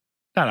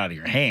 Not out of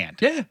your hand.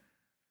 Yeah.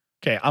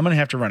 Okay, I'm going to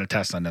have to run a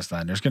test on this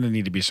then. There's going to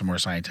need to be some more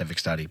scientific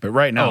study. But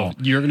right now, Oh,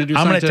 you're gonna do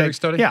I'm going to scientific take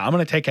study? Yeah, I'm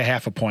going to take a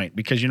half a point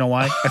because you know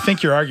why? I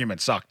think your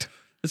argument sucked.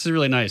 This is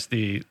really nice.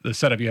 The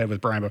setup you had with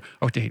Brian.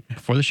 But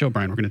before the show,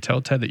 Brian, we're going to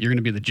tell Ted that you're going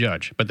to be the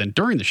judge. But then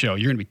during the show,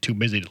 you're going to be too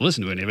busy to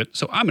listen to any of it.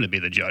 So I'm going to be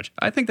the judge.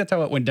 I think that's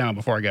how it went down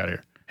before I got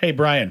here. Hey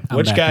Brian,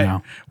 I'm back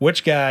now.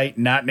 which guy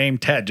not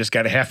named Ted just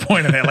got a half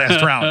point in that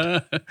last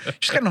round? You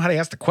just got to know how to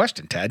ask the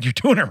question, Ted. You're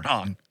doing it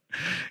wrong.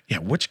 Yeah,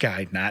 which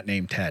guy not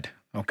named Ted?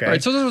 Okay. All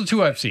right, so those are the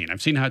two I've seen.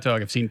 I've seen Hot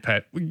Dog. I've seen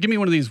Pet. Give me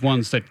one of these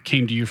ones that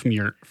came to you from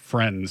your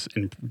friends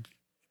in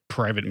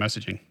private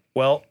messaging.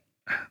 Well,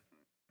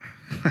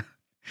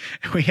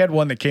 we had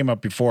one that came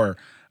up before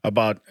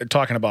about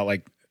talking about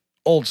like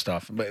old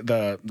stuff,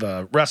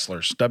 the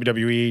wrestlers,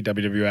 WWE,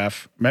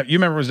 WWF. You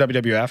remember it was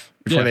WWF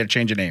before Yeah. they had to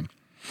change the name?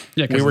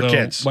 Yeah, 'cause We were the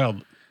kids.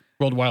 World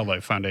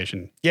Wildlife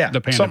Foundation. Yeah,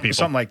 the panda something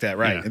people. like that,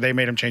 right? Yeah. They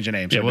made them change the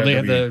name. Yeah, so well, they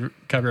had WWE. the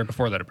copyright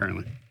before that,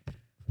 apparently.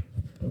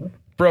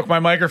 Broke my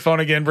microphone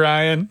again,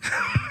 Brian.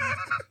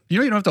 You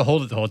don't have to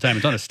hold it the whole time.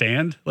 It's on a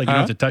stand. Like, you don't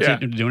have to touch Yeah. it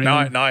to do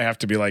anything. Now I have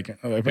to be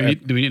like,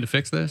 Do we need to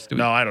fix this?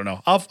 no, I don't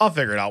know. I'll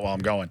figure it out while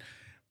I'm going.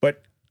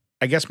 But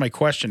I guess my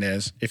question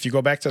is, if you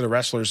go back to the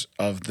wrestlers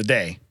of the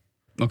day,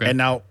 Okay. and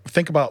now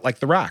think about like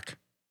The Rock,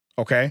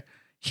 okay?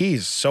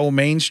 He's so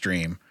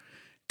mainstream.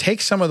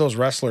 Take some of those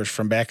wrestlers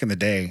from back in the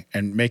day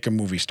and make them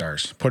movie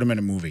stars. Put them in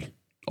a movie.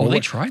 they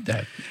tried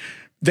that.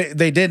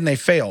 They did and they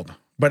failed.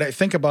 But I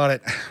think about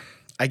it.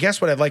 I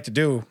guess what I'd like to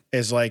do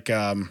is like,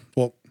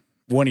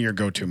 one of your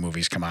go-to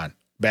movies. Come on,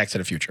 Back to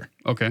the Future.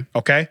 Okay.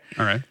 Okay.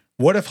 All right.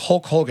 What if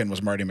Hulk Hogan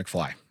was Marty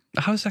McFly?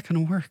 How is that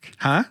going to work?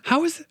 Huh?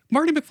 How is it?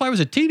 Marty McFly was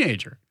a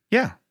teenager.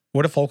 Yeah.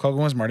 What if Hulk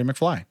Hogan was Marty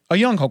McFly? A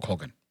young Hulk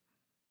Hogan.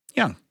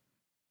 Young.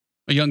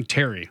 A young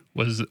Terry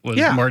was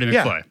Yeah. Marty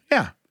yeah, McFly.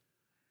 Yeah.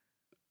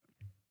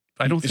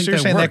 I don't think So you're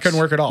that saying works. that couldn't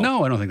work at all?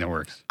 No, I don't think that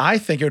works. I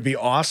think it would be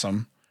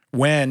awesome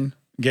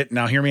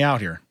now hear me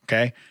out here,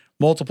 okay?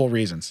 Multiple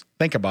reasons.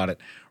 Think about it.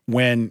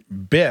 When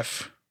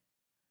Biff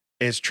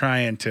is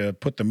trying to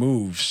put the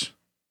moves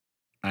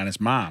on his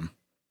mom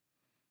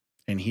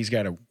and he's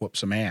got to whoop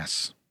some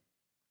ass.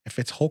 If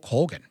it's Hulk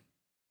Hogan,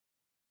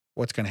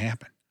 what's going to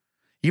happen?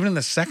 Even in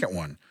the second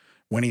one,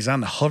 when he's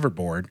on the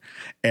hoverboard,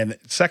 and the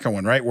second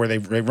one, right, where they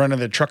run into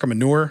the truck of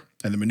manure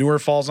and the manure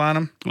falls on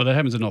him. Well, that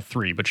happens in all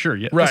three, but sure.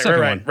 Yeah. the Right, second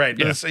right, one. right.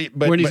 Yeah.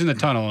 But when he's in the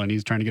tunnel and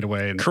he's trying to get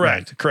away. And,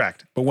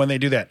 Correct. But when they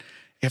do that,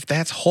 if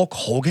that's Hulk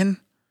Hogan,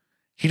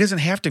 he doesn't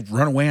have to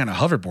run away on a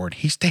hoverboard.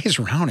 He stays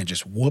around and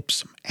just whoops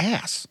some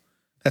ass.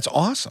 That's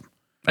awesome.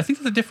 I think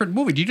that's a different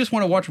movie. Do you just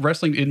want to watch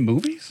wrestling in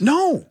movies?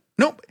 No.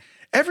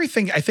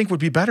 Everything I think would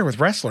be better with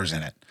wrestlers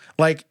in it.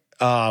 Like,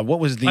 what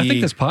was the? I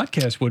think this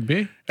podcast would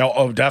be.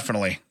 Oh,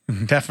 definitely.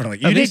 Definitely.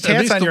 You At need least- at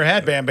tats least on the- your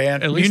head, Bam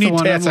Bam. At least you the need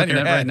one I'm tats on looking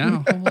your at head. right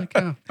now. Holy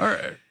cow. All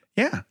right.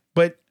 Yeah.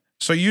 But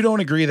so you don't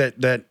agree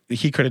that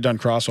he could have done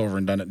crossover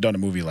and done a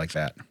movie like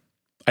that?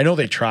 I know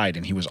they tried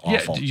and he was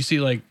awful. Yeah. Do you see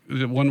like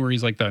the one where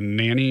he's like the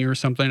nanny or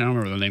something? I don't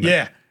remember the name.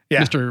 Yeah.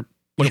 Yeah. Mr.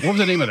 What was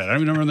the name of that? I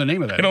don't even remember the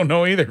name of that. I don't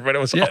know either, but it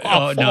was Yeah.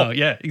 awful. Oh no.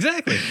 Yeah.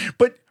 Exactly.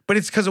 But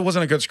it's because it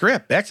wasn't a good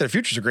script. Back to the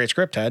Future is a great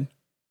script, Ted.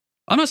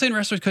 I'm not saying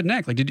wrestlers couldn't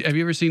act. Like, have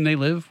you ever seen They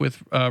Live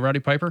with Roddy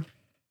Piper?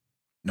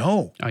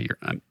 No. I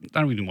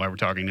don't even know why we're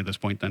talking at this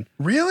point then.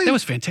 Really? That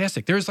was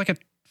fantastic. There was like a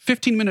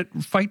 15-minute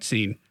fight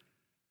scene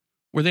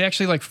where they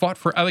actually like fought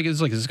for, I think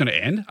it's like, is this going to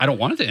end? I don't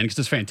want it to end because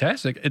it's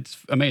fantastic. It's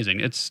amazing.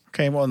 It's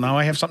Okay, well, now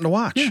I have something to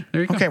watch. Yeah,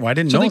 there you go. Okay, well, I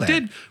didn't so know they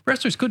that.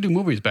 wrestlers could do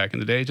movies back in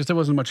the day. Just there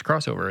wasn't much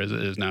crossover as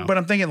it is now. But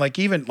I'm thinking, like,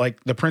 even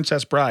like The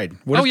Princess Bride.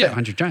 Oh, yeah,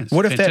 100 Giants.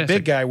 What if that Fantastic.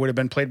 big guy would have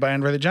been played by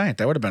Andre the Giant?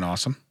 That would have been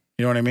awesome.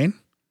 You know what I mean?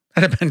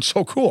 That'd have been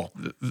so cool.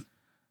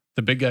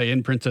 The big guy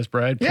in Princess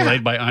Bride, Yeah.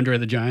 played by Andre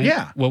the Giant.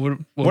 Yeah.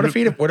 What if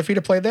he'd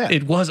have played that?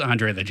 It was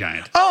Andre the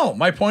Giant. Oh,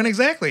 my point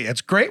exactly.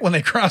 It's great when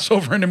they cross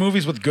over into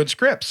movies with good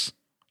scripts.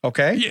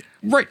 Okay. Yeah,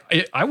 right.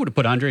 I would have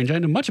put Andre the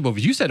Giant in much of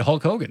movies. You said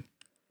Hulk Hogan.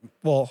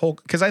 Well,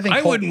 because I think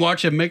I wouldn't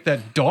watch him make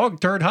that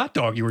dog-turd hot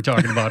dog you were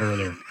talking about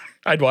earlier.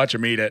 I'd watch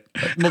him eat it.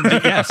 Well,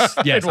 yes,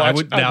 I'd I watch-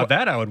 would. I'd Now wa-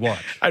 that I would watch.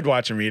 I'd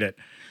watch him eat it.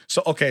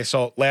 So okay,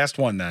 so last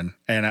one then,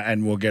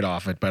 and we'll get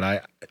off it.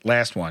 But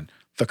last one,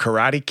 The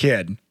Karate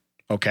Kid.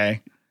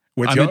 Okay,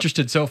 I'm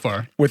interested so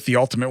far. with the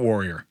Ultimate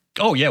Warrior.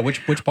 Oh yeah,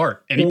 which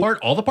part? Any part?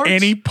 All the parts?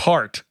 Any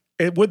part.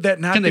 Would that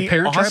not Can be they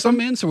parent trap awesome?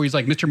 him in so he's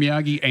like Mr.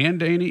 Miyagi and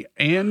Danny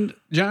and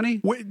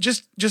Johnny?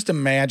 Just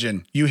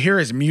imagine. You hear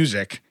his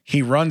music.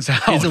 He runs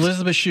out. Is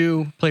Elizabeth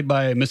Shue played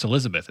by Miss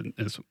Elizabeth?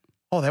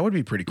 Oh, that would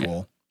be pretty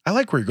cool. I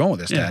like where you're going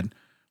with this, Yeah. Ted.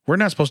 We're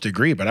not supposed to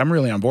agree, but I'm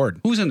really on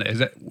board. Who's in that?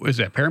 Is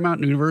that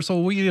Paramount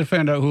Universal? We need to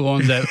find out who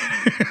owns that.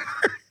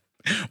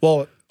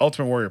 Well,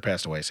 Ultimate Warrior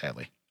passed away,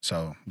 sadly.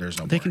 So there's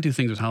no They more. can do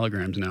things with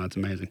holograms now. It's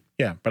amazing.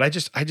 Yeah, but I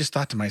just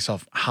thought to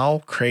myself,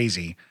 how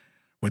crazy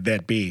would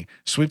that be?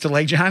 Sweep the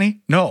leg, Johnny?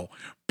 No.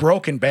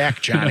 Broken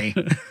back, Johnny.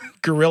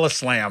 Gorilla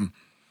slam.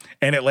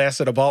 And it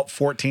lasted about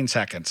 14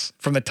 seconds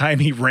from the time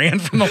he ran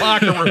from the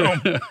locker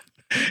room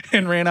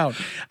and ran out.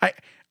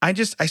 I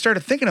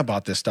started thinking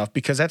about this stuff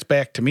because that's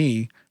back to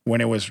me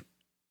when it was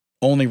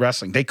only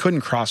wrestling. They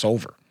couldn't cross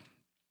over.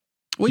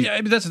 Well, yeah,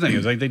 I mean, that's the thing. It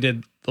was like they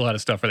did a lot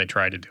of stuff where they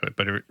tried to do it,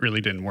 but it really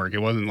didn't work. It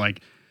wasn't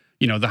like,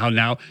 how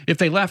now, if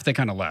they left, they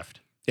kind of left.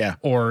 Yeah.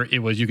 Or it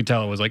was, you could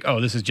tell it was like,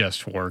 oh, this is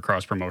just for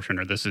cross promotion,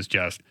 or this is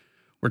just,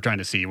 we're trying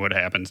to see what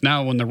happens.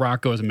 Now, when The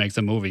Rock goes and makes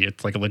a movie,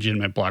 it's like a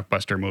legitimate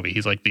blockbuster movie.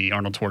 He's like the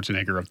Arnold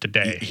Schwarzenegger of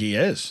today. He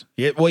is.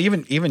 Well,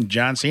 even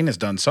John Cena's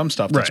done some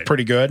stuff that's Right.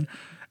 pretty good.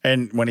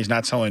 And when he's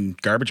not selling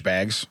garbage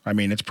bags, I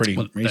mean, it's pretty,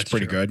 Well, he's that's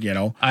pretty true.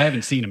 good, I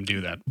haven't seen him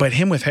do that. But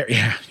him with hair,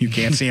 yeah, you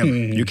can't see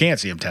him. You can't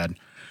see him, Ted.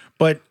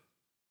 But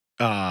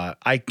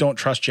I don't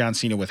trust John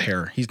Cena with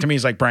hair. He's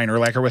he's like Brian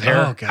Urlacher with hair.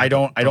 Oh, God, I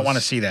don't those- want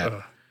to see that.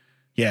 ugh.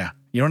 Yeah,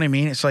 you know what I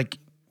mean? It's like,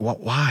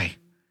 why?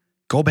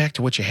 Go back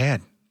to what you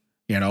had.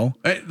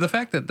 The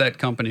fact that that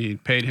company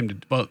paid him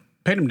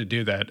to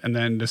do that, and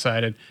then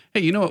decided,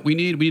 hey, you know what? We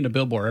need a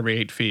billboard every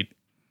 8 feet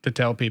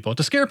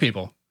to scare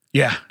people,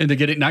 Yeah, and to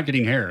get it not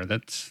getting hair.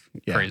 That's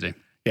Yeah. crazy.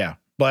 yeah.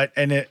 But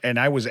and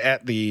I was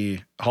at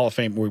the Hall of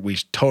Fame. We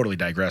totally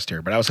digressed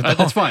here, but I was at the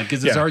That's fine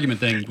because this Yeah. argument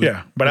thing.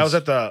 Yeah, but I was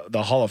at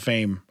the Hall of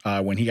Fame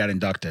when he got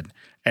inducted,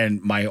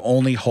 and my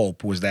only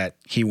hope was that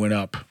he went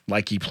up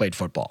like he played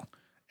football,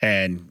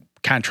 and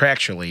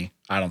contractually,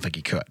 I don't think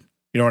he could.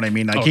 You know what I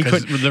mean? Like he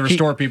could. The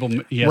restore people.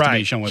 He has to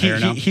be shown with hair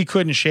now. He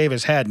couldn't shave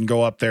his head and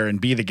go up there and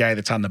be the guy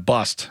that's on the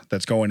bust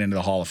that's going into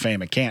the Hall of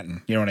Fame at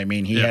Canton. You know what I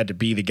mean? He Yeah. had to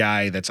be the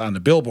guy that's on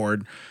the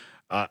billboard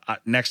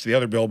next to the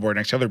other billboard,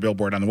 next to the other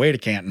billboard on the way to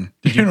Canton.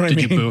 You know what I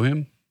Did mean? you boo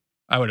him?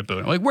 I would have booed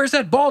him. Like, where's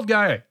that bald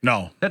guy?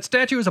 No. That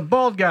statue is a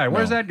bald guy.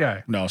 Where's No. that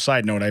guy? No,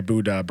 side note, I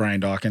booed Brian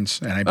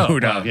Dawkins and I Oh,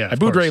 booed well, yeah, I of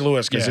booed Ray course.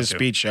 Lewis because Yeah, his too.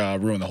 speech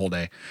ruined the whole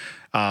day.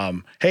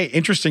 Hey,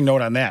 interesting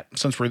note on that.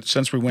 Since we went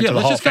Yeah, to the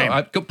let's Hall of just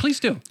go. Fame. Please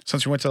do.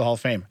 Since we went to the Hall of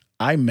Fame,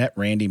 I met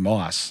Randy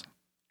Moss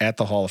at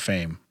the Hall of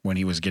Fame when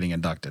he was getting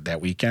inducted that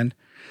weekend.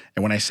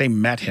 And when I say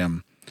met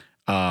him,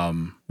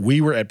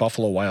 we were at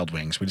Buffalo Wild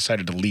Wings. We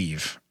decided to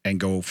leave and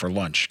go for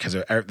lunch because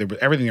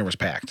everything there was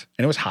packed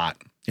and it was hot,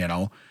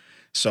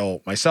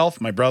 So myself,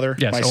 my brother,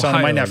 Yes, my son,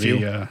 and my Ohio, nephew.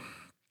 the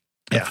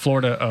Yeah.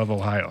 Florida of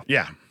Ohio.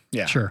 Yeah.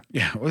 Yeah. Sure.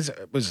 Yeah. It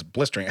was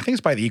blistering. I think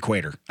it's by the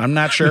equator. I'm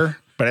not sure,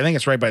 but I think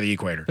it's right by the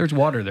equator. There's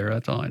water there.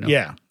 That's all I know.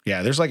 Yeah.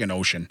 Yeah. There's like an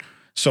ocean.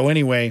 So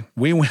anyway,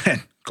 we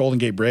went Golden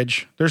Gate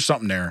Bridge. There's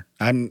something there.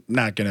 I'm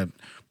not going to.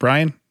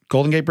 Brian,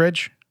 Golden Gate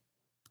Bridge?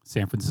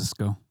 San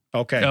Francisco.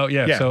 Okay. Oh,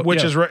 yeah. So,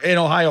 which yeah. is in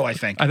Ohio, I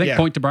think. I think yeah.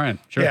 point to Brian.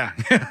 Sure. Yeah.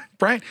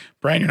 Brian,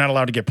 you're not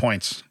allowed to get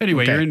points.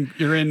 Anyway, Okay.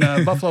 you're in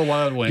Buffalo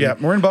Wild Wings. Yeah,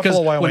 we're in Buffalo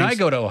 'Cause Wild when Wings. I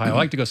go to Ohio, I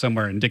like to go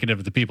somewhere indicative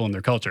of the people and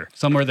their culture.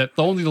 Somewhere that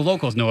only the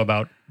locals know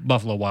about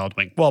Buffalo Wild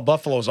Wing. Well,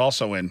 Buffalo's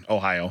also in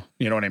Ohio.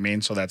 You know what I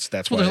mean? So that's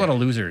Well, why. there's a lot of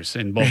losers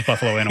in both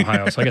Buffalo and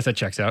Ohio, so I guess that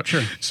checks out.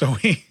 Sure. So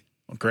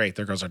great.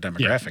 There goes our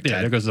demographic. Yeah,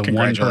 Ted. there goes the one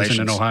person in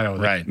Congratulations. Ohio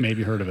that Right.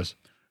 maybe heard of us.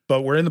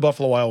 But we're in the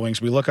Buffalo Wild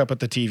Wings. We look up at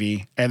the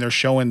TV and they're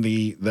showing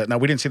the now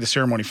we didn't see the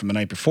ceremony from the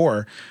night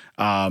before,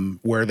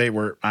 where they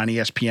were on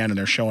ESPN and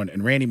they're showing,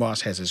 and Randy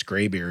Moss has his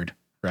gray beard,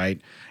 right?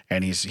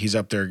 And he's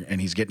up there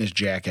and he's getting his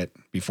jacket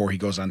before he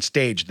goes on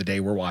stage the day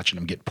we're watching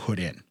him get put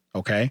in.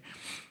 Okay.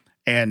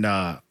 And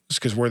it's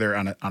because we're there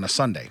on a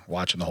Sunday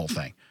watching the whole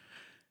thing.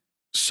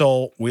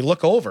 So we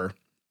look over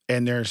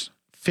and there's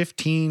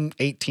 15,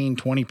 18,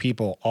 20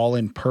 people all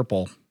in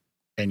purple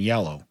and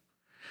yellow.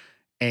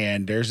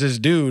 And there's this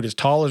dude as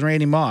tall as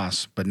Randy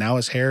Moss, but now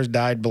his hair's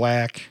dyed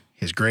black,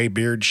 his gray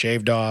beard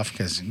shaved off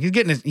because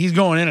he's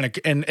going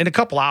in a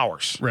couple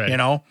hours, Right. you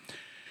know.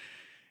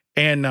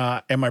 And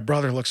my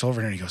brother looks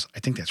over and he goes, "I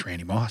think that's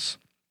Randy Moss."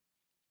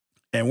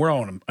 And we're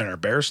all in our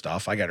Bear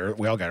stuff. We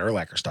all got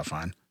Urlacher stuff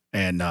on,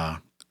 and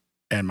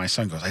my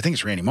son goes, "I think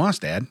it's Randy Moss,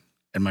 Dad."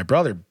 And my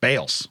brother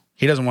bails.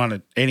 He doesn't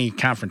want any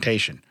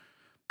confrontation.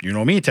 You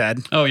know me, Ted.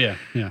 Oh yeah,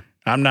 yeah.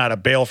 I'm not a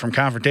bail from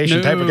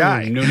confrontation type of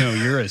guy. No,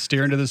 you're a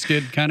steer into the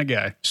skid kind of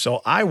guy.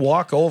 So I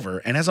walk over,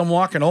 and as I'm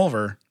walking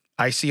over,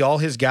 I see all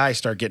his guys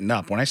start getting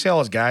up. When I say all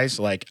his guys,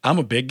 like, I'm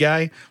a big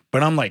guy,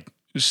 but I'm like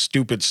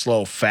stupid,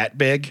 slow, fat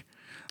big.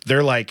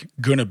 They're like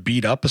gonna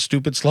beat up a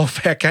stupid, slow,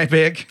 fat guy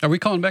big. Are we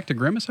calling back to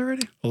Grimace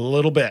already? A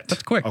little bit.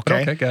 That's quick. but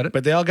okay, got it.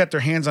 But they all got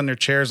their hands on their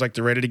chairs like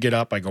they're ready to get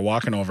up. I go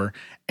walking over,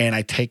 and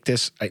I take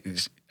this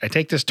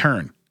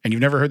turn. And you've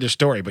never heard this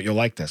story, but you'll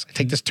like this. I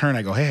take this turn.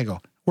 I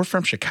go, we're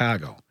from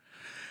Chicago.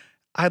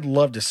 I'd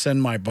love to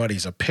send my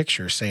buddies a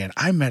picture saying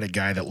I met a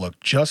guy that looked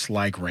just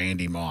like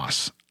Randy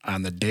Moss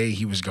on the day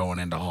he was going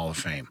into Hall of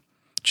Fame,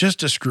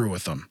 just to screw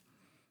with him.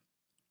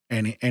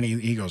 And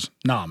he goes,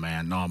 "No,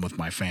 man, no, I'm with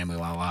my family,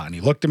 la la." And he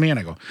looked at me, and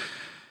I go,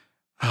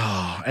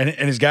 "Oh," and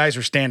his guys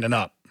are standing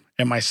up.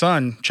 And my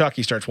son, Chuck,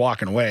 he starts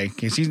walking away.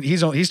 He's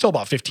still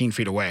about 15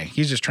 feet away.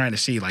 He's just trying to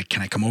see, like,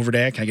 can I come over,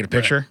 Dad? Can I get a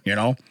picture? Right. You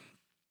know?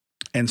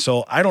 And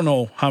so I don't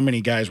know how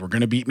many guys were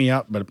going to beat me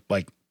up, but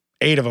like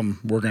 8 of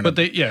them were going to.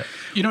 But you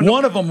don't know.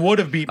 One of them would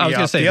have beat me up. I was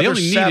going to say, the they other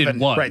only 7, needed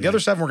one. Right. The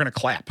other 7 were going to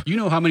clap. You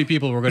know how many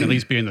people were going to at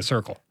least be in the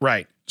circle.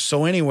 Right.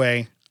 So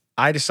anyway,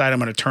 I decide I'm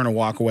going to turn and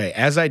walk away.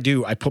 As I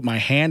do, I put my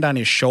hand on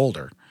his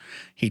shoulder.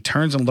 He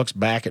turns and looks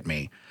back at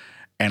me.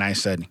 And I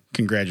said,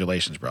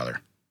 "Congratulations,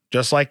 brother."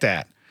 Just like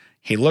that.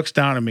 He looks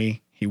down at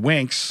me. He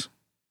winks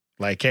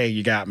like, "Hey,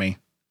 you got me."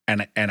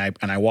 And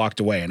I walked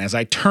away. And as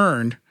I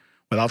turned,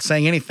 without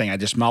saying anything, I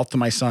just mouthed to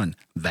my son,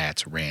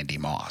 "That's Randy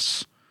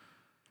Moss."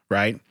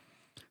 Right?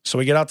 So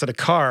we get out to the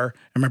car,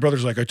 and my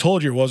brother's like, "I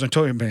told you it wasn't."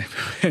 I told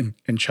you.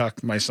 And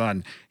Chuck, my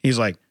son, he's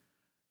like,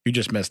 "You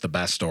just missed the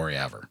best story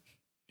ever.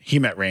 He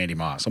met Randy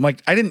Moss." I'm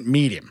like, I didn't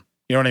meet him.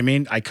 You know what I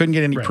mean? I couldn't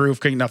get any proof,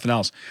 couldn't get nothing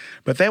else.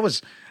 But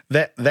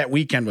that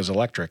weekend was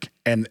electric,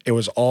 and it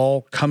was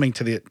all coming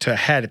to a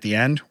head at the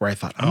end where I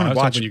thought, I'm going to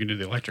watch. You can do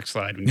the electric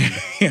slide.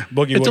 Yeah,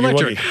 boogie, it's woogie,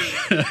 electric.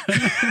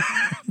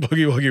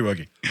 Boogie, woogie,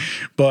 woogie.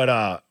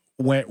 But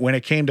when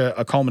it came to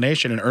a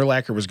culmination and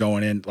Urlacher was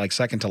going in like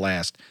second to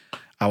last,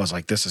 I was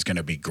like, this is going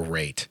to be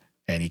great.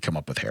 And he come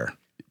up with hair.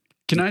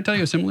 Can I tell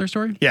you a similar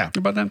story? Yeah.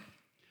 About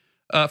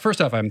that?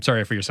 First off, I'm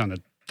sorry for your son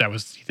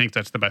he thinks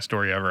that's the best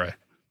story ever.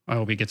 I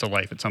hope he gets a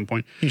life at some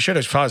point. He should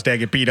have caused Dad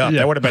get beat up. Yeah.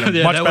 That would have been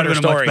a much better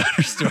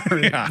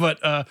story. Yeah.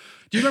 But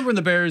do you remember when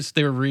the Bears,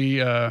 they were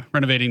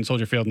renovating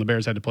Soldier Field and the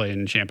Bears had to play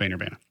in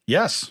Champaign-Urbana?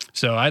 Yes.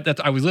 So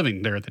I was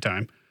living there at the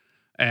time.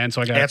 And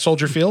so I got... At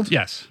Soldier Field?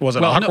 Yes. Was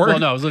it awkward?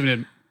 No, I was living at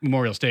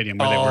Memorial Stadium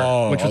where they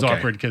were, which was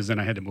awkward because then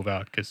I had to move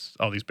out because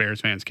all these Bears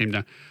fans came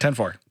down.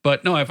 10-4.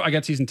 But no, I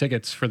got season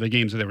tickets for the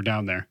games that they were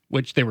down there,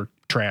 which they were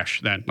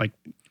trash then. Like,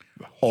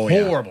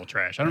 horrible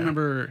trash. I don't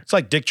remember... It's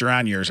like Dick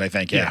Duran years, I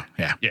think. Yeah.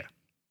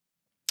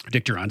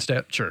 Dick Duran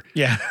stat? Sure.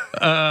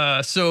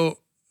 Yeah. So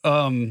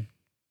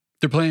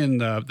they're playing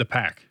the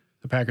Pack.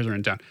 The Packers are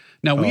in town.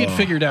 Now, we had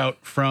figured out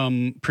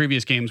from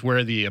previous games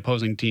where the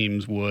opposing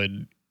teams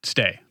would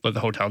stay, like the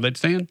hotel they'd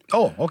stay in.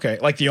 Oh, okay.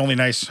 Like the only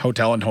nice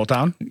hotel in whole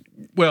town?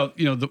 Well,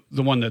 the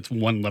one that's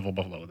one level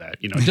below that,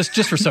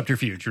 just for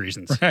subterfuge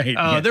reasons.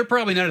 Right. They're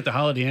probably not at the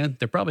Holiday Inn.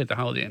 They're probably at the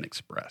Holiday Inn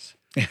Express.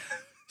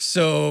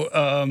 So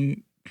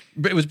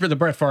it was for the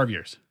Brett Favre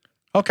years.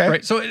 Okay.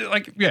 Right. So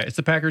it's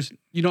the Packers.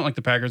 You don't like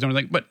the Packers and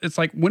everything, but it's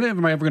like, when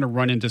am I ever going to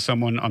run into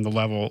someone on the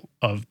level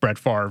of Brett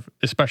Favre,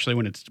 especially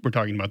when we're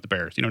talking about the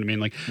Bears? You know what I mean?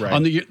 Like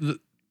on the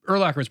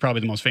Urlacher was probably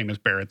the most famous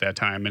Bear at that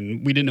time,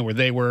 and we didn't know where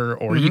they were,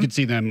 or you could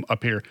see them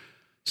up here.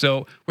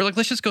 So we're like,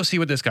 let's just go see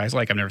what this guy's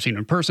like. I've never seen him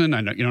in person.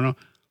 I know, you don't know.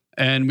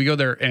 And we go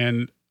there,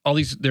 and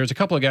there's a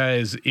couple of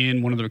guys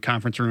in one of the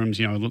conference rooms,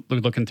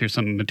 looking through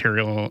some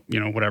material,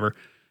 whatever.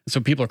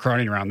 So people are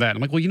crowding around that.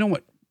 I'm like, well, you know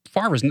what?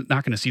 Favre is not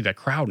going to see that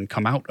crowd and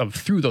come out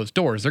through those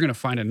doors. They're going to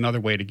find another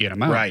way to get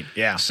him out. Right,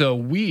 yeah. So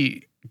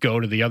we go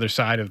to the other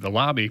side of the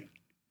lobby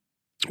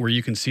where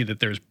you can see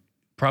that there's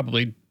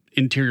probably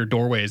interior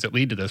doorways that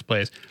lead to this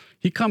place.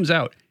 He comes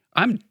out.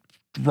 I'm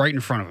right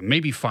in front of him,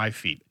 maybe 5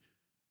 feet.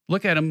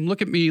 Look at him,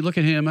 look at me, look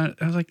at him. I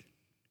was like,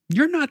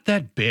 "You're not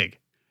that big."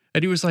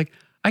 And he was like,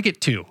 "I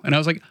get 2." And I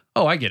was like,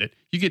 "Oh, I get it.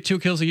 You get 2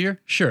 kills a year?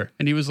 Sure."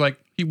 And he was like,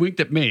 he winked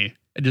at me.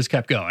 It just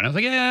kept going. I was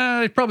like,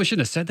 yeah, I probably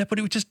shouldn't have said that, but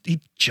he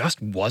just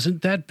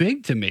wasn't that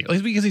big to me.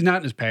 Like, because he's not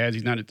in his pads.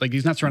 He's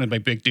not surrounded by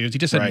big dudes. He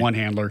just had one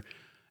handler,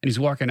 and he's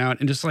walking out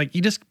and just like,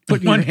 he just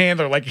put one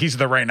handler like he's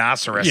the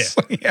rhinoceros.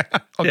 Yeah. Yeah.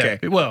 Okay.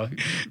 Yeah. Well,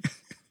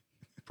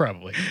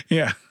 probably.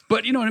 Yeah.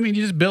 But you know what I mean?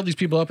 You just build these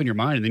people up in your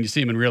mind, and then you see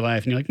them in real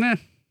life, and you're like, nah.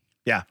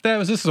 Yeah.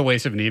 This is a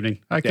waste of an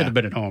evening. I could have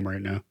been at home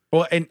right now.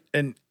 Well, and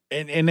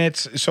And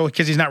it's so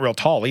because he's not real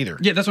tall either.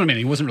 Yeah, that's what I mean.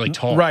 He wasn't really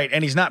tall. Right.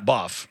 And he's not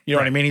buff. You know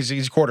what I mean? He's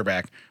a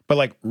quarterback. But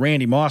like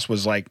Randy Moss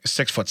was like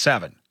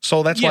 6'7".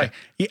 So that's why.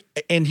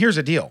 And here's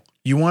the deal.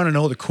 You want to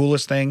know the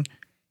coolest thing?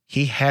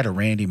 He had a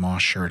Randy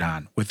Moss shirt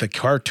on with the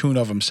cartoon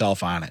of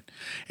himself on it.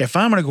 If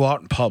I'm going to go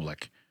out in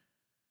public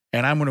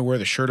and I'm going to wear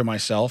the shirt of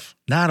myself,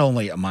 not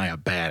only am I a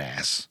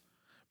badass,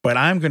 but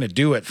I'm going to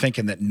do it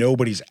thinking that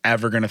nobody's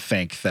ever going to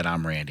think that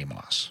I'm Randy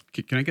Moss.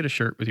 Can I get a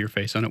shirt with your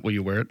face on it? Will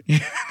you wear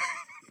it?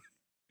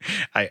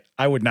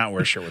 I would not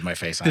wear a shirt with my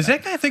face on Does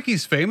it. that guy think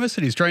he's famous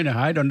and he's trying to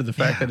hide under the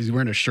fact that he's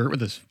wearing a shirt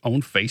with his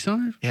own face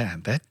on it? Yeah,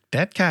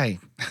 that guy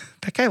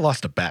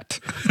lost a bet.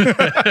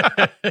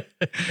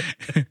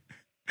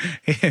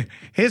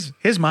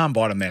 His mom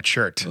bought him that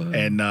shirt,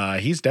 and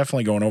he's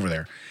definitely going over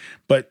there.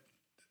 But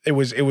it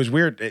was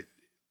weird.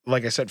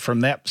 Like I said,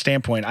 from that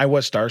standpoint, I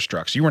was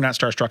starstruck. So you were not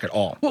starstruck at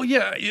all. Well,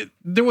 yeah,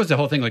 there was the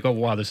whole thing like, oh,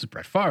 wow, this is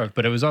Brett Favre.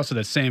 But it was also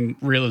the same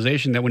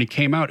realization that when he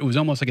came out, it was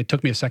almost like it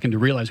took me a second to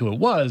realize who it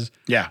was.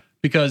 Yeah.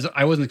 Because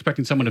I wasn't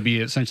expecting someone to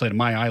be essentially at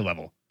my eye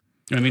level.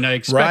 You know what I mean? I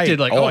expected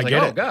Right. like, Oh, oh, I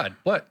get it. God,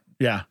 what?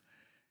 Yeah.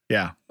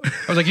 Yeah. I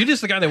was like, you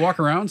just the guy that walk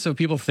around so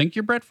people think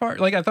you're Brett Favre?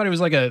 Like, I thought he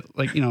was like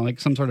like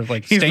some sort of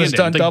like He's the stand-in,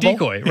 stunt like double?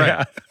 decoy.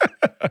 Right.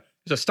 Yeah.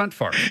 He's a stunt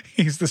Favre.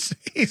 He's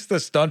the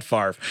stunt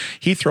Favre.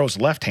 He throws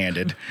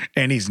left-handed,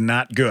 and he's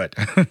not good.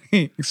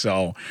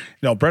 So,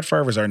 Brett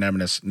Favre was our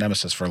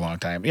nemesis for a long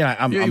time. Yeah,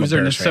 I'm he a was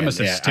our Bears fan.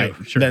 nemesis, too.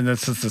 Sure. Then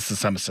this is the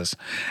nemesis.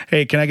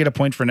 Hey, can I get a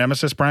point for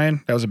nemesis,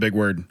 Brian? That was a big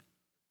word.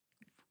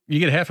 You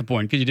get half a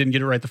point because you didn't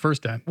get it right the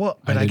first time. Well,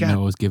 I but didn't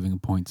know I was giving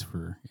points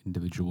for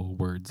individual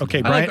words. Okay,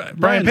 I Brian. like- Brian,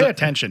 Brian's pay a-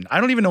 attention. I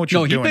don't even know what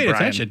you're No, he doing, paid Brian.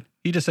 attention.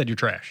 He just said you're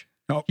trash.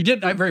 No. He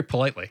did very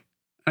politely.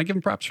 I give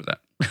him props for that.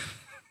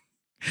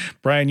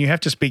 Brian, you have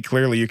to speak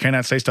clearly. You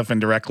cannot say stuff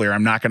indirectly, or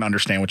I'm not going to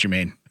understand what you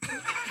mean.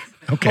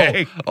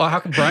 Okay. Oh, how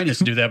come Brian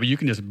doesn't do that, but you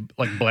can just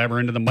like blabber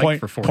into the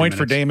mic for 40 point minutes?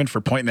 for Damon for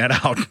pointing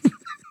that out.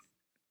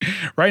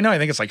 Right now, I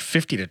think it's like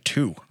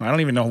 50-2. I don't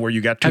even know where you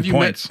got 2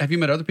 points. Have you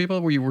met other people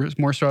where you were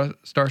more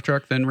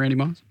starstruck than Randy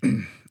Moss?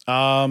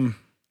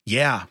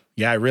 Yeah,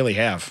 I really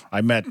have.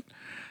 I met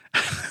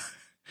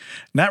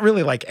not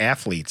really like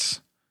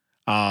athletes.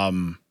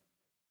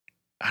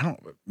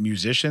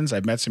 Musicians.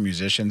 I've met some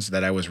musicians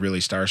that I was really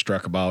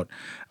starstruck about.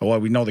 Well,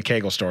 we know the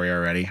Kegel story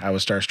already. I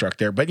was starstruck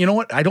there, but you know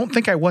what? I don't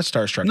think I was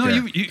starstruck No,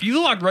 there.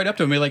 you logged right up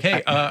to me like,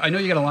 hey, I know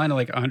you got a line of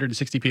like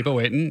 160 people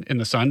waiting in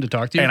the sun to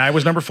talk to you, And I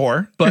was number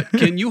 4. but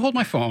can you hold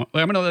my phone?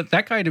 I'm gonna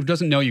that guy who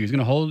doesn't know you is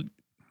gonna hold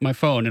my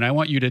phone, and I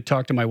want you to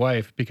talk to my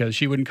wife because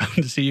she wouldn't come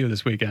to see you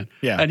this weekend.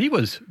 Yeah. And he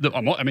was, he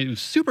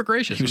was super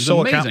gracious. He was it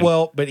so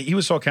amazing. but he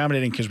was so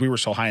accommodating because we were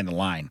so high in the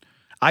line.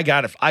 I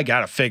got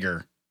to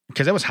figure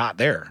because it was hot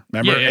there,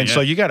 remember? Yeah,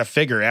 So you got to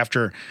figure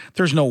after.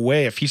 There's no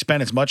way if he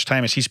spent as much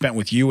time as he spent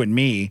with you and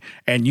me,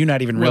 and you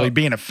not even really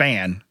being a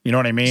fan. You know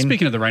what I mean?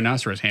 Speaking of the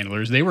rhinoceros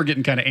handlers, they were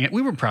getting kind of.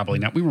 We were probably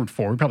not. We weren't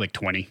 4. We were probably like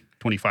 20,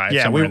 25.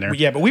 Yeah, somewhere in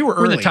there. but we were We're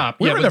in early. the top.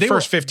 We Yeah, were in but the they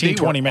first 15,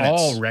 20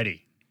 minutes. All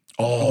ready.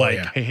 Oh, Like,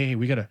 yeah. hey,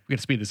 we gotta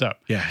speed this up.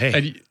 Yeah, hey.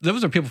 And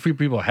those are few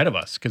people ahead of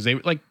us because they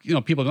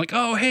people are like,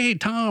 oh, hey,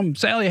 Tom,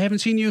 Sally, I haven't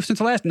seen you since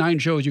the last 9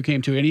 shows you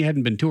came to, and he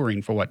hadn't been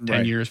touring for 10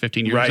 Right. years,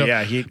 15 years. Right, So-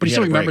 yeah, but he he had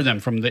still a break. remembered them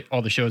from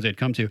all the shows they'd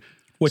come to.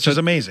 Which is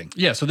amazing.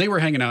 Yeah, so they were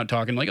hanging out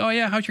talking like, oh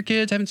yeah, how's your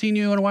kids? Haven't seen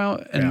you in a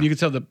while, and Yeah. you could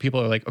tell the people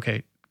are like,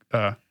 okay,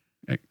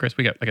 Chris,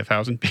 we got like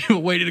 1,000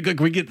 people waiting to go.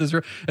 Can we get this?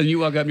 And you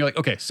walk up and you're like,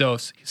 okay, so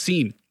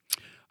scene.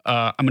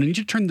 I'm going to need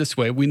you to turn this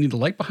way. We need the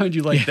light behind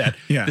you like that.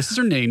 yeah. This is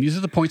her name. These are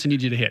the points I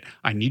need you to hit.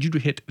 I need you to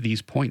hit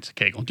these points,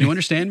 Kegel. Do you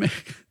understand me?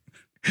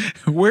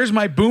 Where's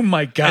my boom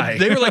mic guy? And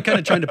they were like kind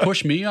of trying to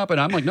push me up,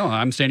 and I'm like, no,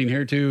 I'm standing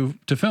here to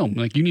film.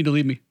 Like, you need to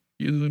leave me.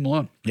 You leave me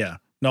alone. Yeah.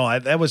 No,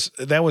 that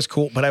was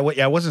cool, but I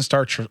wasn't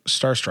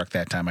starstruck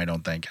that time. I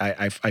don't think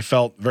I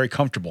felt very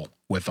comfortable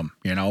with them.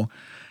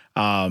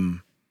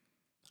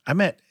 I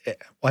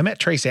met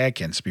Trace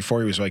Adkins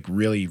before he was like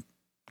really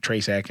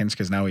Trace Adkins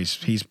because now he's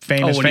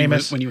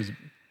famous. When he was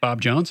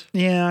Bob Jones.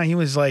 Yeah, he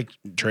was like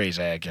Trace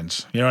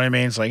Adkins. You know what I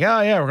mean? It's like,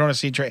 oh yeah, we're going to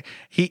see Trace.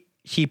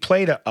 He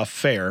played a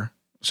fair,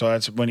 so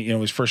that's when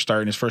his first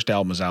start and his first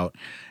album was out,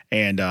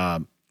 and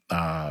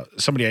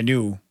somebody I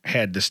knew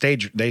had the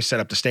stage. They set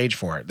up the stage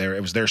for it.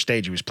 It was their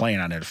stage he was playing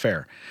on at a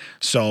fair.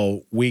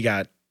 So we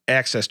got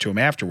access to him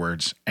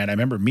afterwards, and I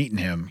remember meeting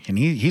him, and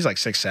he's like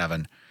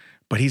 6'7",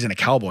 but he's in a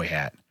cowboy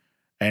hat.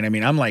 And I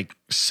mean, I'm like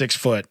 6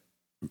 foot,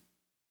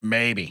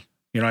 maybe.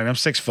 You know what I mean? I'm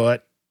 6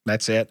 foot.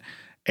 That's it.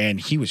 And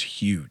he was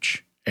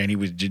huge. And he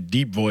was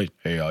deep voice.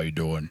 Hey, how you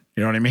doing?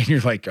 You know what I mean? You're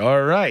like,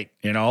 all right.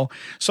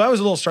 So I was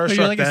a little starstruck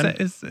Like, then.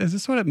 is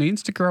this what it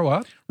means to grow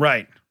up?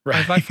 Right.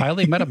 Have I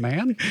finally met a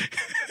man?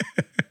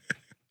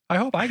 I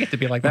hope I get to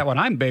be like that when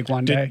I'm big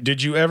one day.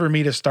 Did you ever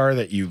meet a star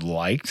that you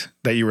liked,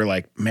 that you were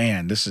like,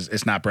 man,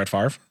 it's not Brett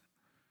Favre?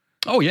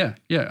 Oh, yeah.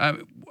 Yeah.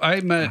 I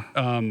met,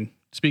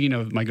 speaking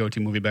of my go-to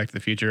movie, Back to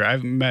the Future,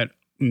 I've met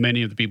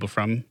many of the people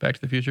from Back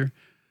to the Future.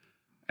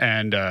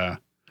 And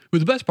with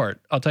the best part,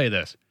 I'll tell you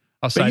this.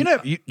 I'll side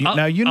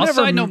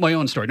note my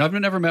own story. No, I've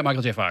never met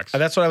Michael J. Fox.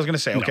 That's what I was going to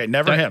say. Okay,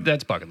 never him.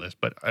 That's bucket list,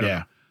 but I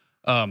don't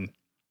know.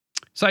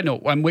 Side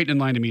note, I'm waiting in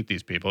line to meet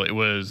these people. It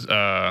was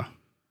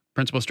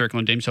Principal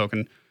Strickland, James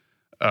Hogan,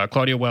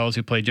 Claudia Wells,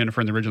 who played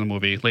Jennifer in the original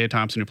movie, Leah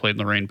Thompson, who played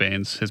Lorraine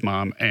Baines, his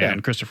mom,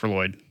 and Christopher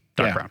Lloyd,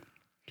 Doc Brown.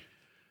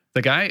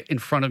 The guy in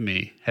front of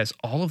me has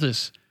all of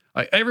this.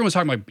 Everyone's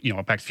talking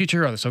about, Back to the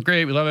Future. Oh, that's so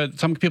great. We love it.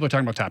 Some people are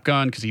talking about Top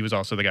Gun because he was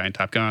also the guy in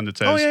Top Gun that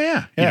says,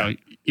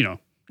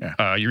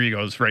 your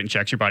ego's writing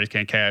checks your bodies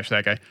can't cash,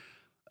 that guy.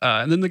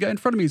 And then the guy in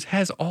front of me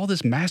has all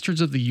this Masters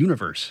of the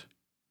Universe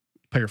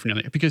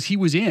paraphernalia because he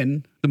was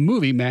in the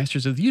movie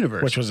Masters of the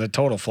Universe. Which was a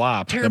total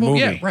flop. Terrible. The movie.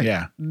 Yeah, right.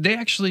 Yeah. They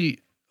actually,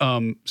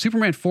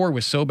 Superman 4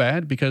 was so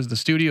bad because the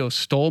studio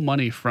stole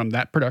money from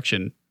that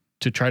production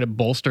to try to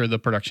bolster the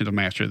production of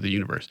Master of the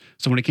Universe.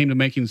 So when it came to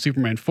making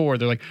Superman 4,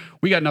 they're like,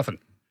 we got nothing.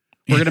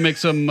 We're going to make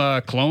some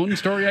clone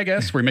story, I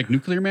guess, where we make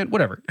Nuclear Man,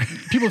 whatever.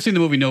 People have seen the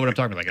movie, know what I'm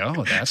talking about. Like,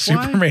 oh, that's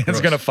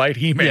Superman's going to fight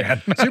He-Man.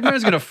 Yeah.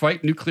 Superman's going to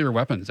fight nuclear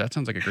weapons. That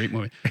sounds like a great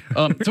movie.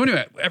 So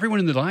anyway, everyone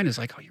in the line is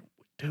like, oh,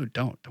 dude,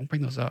 don't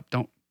bring those up.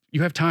 Don't.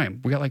 You have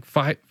time. We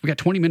got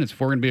 20 minutes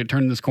before we're going to be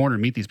turning this corner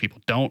and meet these people.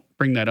 Don't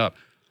bring that up.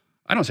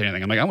 I don't say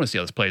anything. I'm like, I want to see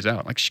how this plays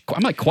out.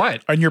 I'm like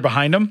quiet. And you're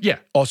behind him? Yeah.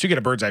 Oh, so you get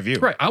a bird's eye view.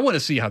 Right. I want to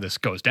see how this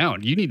goes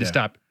down. You need to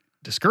stop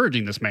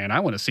discouraging this man. I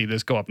want to see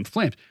this go up in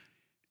flames.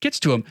 Gets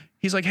to him.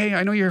 He's like, hey,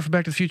 I know you're here for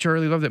Back to the Future. I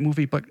really love that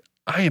movie, but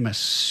I am a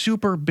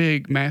super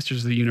big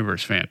Masters of the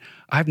Universe fan.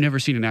 I've never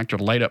seen an actor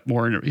light up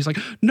more. He's like,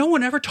 no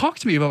one ever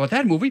talked to me about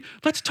that movie.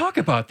 Let's talk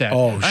about that.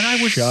 Oh, and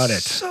I was shut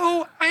it.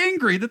 so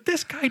angry that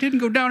this guy didn't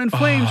go down in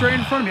flames right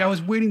in front of me. I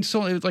was waiting it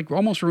was like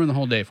almost ruined the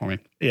whole day for me.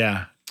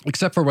 Yeah.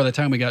 Except for by the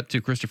time we got to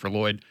Christopher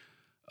Lloyd,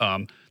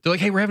 they're like,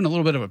 hey, we're having a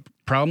little bit of a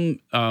problem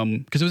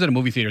because it was at a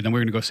movie theater. Then we're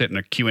going to go sit in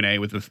a Q&A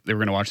with they were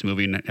going to watch the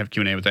movie and have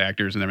Q&A with the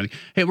actors and everything.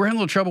 Hey, we're having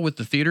a little trouble with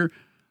the theater.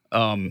 We're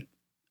going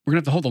to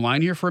have to hold the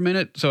line here for a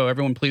minute. So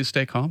everyone please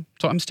stay calm.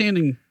 So I'm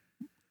standing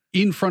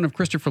in front of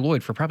Christopher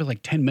Lloyd for probably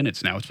like 10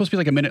 minutes now. It's supposed to be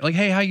like a minute. Like,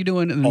 hey, how you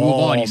doing? And then move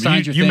on. He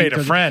signs your thing. You made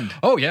a friend.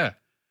 Oh, yeah.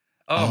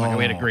 Oh, my God.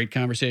 We had a great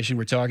conversation.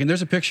 We're talking.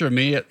 There's a picture of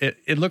me.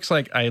 It looks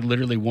like I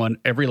literally won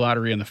every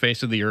lottery on the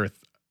face of the earth.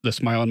 The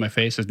smile on my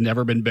face has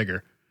never been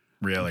bigger.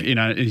 Really?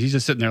 And he's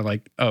just sitting there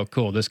like, oh,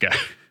 cool, this guy.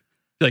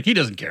 Like, he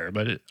doesn't care,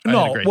 but I had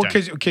a great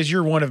time. Because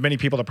you're one of many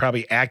people that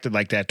probably acted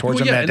like that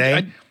towards him that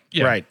day.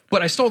 Yeah. Right.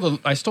 But I stole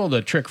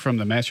the trick from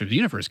the Master of the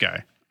Universe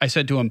guy. I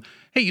said to him,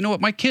 hey, you know what?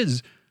 My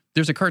kids,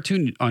 there's a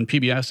cartoon on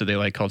PBS that they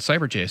like called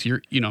Cyber Chase.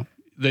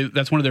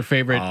 That's one of their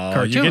favorite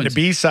cartoons. You get the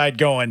B-side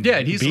going. Yeah,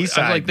 and he's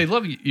B-side. like, they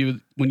love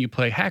you when you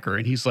play hacker.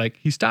 And he's like,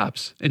 he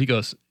stops and he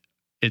goes,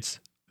 it's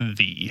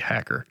the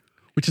hacker,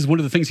 which is one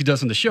of the things he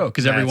does on the show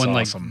because everyone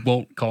awesome.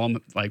 Won't call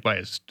him like by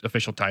his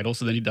official title.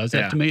 So then he does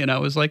that to me. And I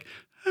was like,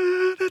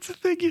 that's the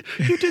thing.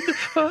 You did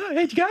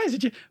hey, guys,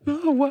 did you?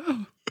 Oh,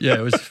 wow. Yeah,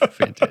 it was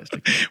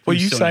fantastic. Will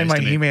you sign my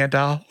He-Man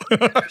doll?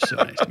 So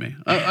nice to me.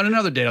 On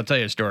another date, I'll tell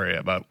you a story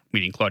about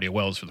meeting Claudia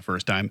Wells for the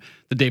first time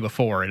the day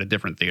before at a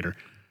different theater.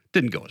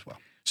 Didn't go as well.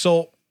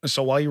 So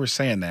while you were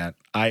saying that,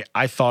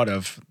 I thought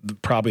of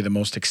probably the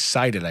most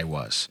excited I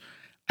was.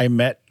 I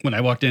met when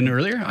I walked in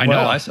earlier.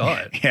 I saw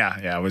it.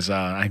 Yeah. It was.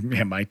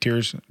 My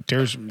tears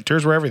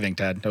were everything,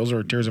 Ted. Those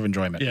were tears of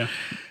enjoyment. Yeah.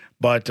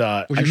 But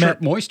was your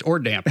shirt moist or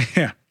damp?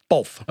 Yeah,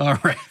 both. All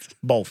right.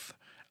 Both.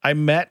 I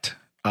met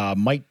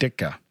Mike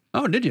Ditka.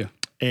 Oh, did you?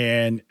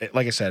 And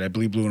like I said, I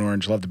bleed blue and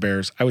orange. Love the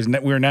Bears. We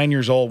were 9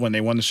 years old when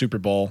they won the Super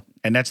Bowl,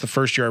 and that's the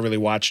first year I really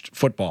watched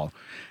football.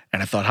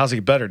 And I thought, how's it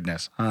get better than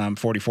this? I'm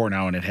 44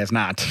 now, and it has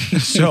not.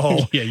 So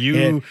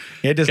yeah,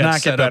 it does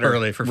not get better.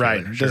 Early for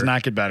right, sure. It does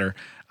not get better.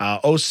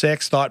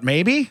 06 thought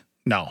maybe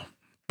no,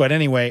 but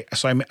anyway,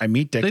 so I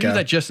meet Ditka. They do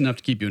that just enough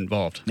to keep you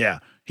involved. Yeah,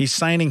 he's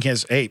signing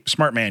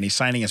smart man. He's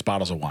signing his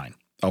bottles of wine.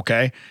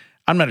 Okay,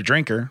 I'm not a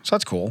drinker, so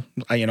that's cool.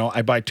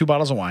 I buy 2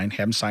 bottles of wine,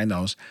 have him sign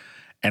those,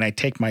 and I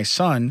take my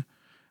son,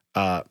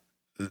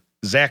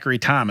 Zachary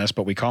Thomas,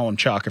 but we call him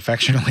Chuck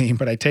affectionately.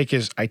 But I take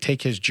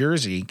his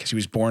jersey because he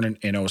was born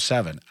in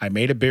 07. I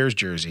made a Bears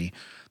jersey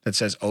that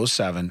says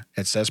 07.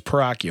 It says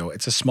Paracchio.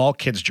 It's a small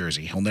kid's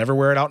jersey. He'll never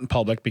wear it out in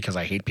public because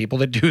I hate people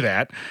that do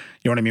that.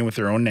 You know what I mean? With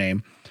their own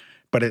name.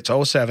 But it's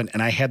 07,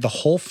 and I had the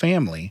whole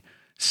family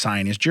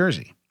sign his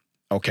jersey.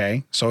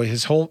 Okay? So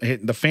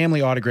the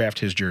family autographed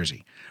his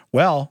jersey.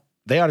 Well,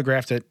 they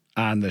autographed it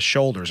on the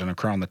shoulders and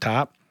around the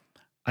top.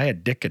 I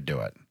had Ditka do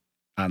it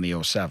on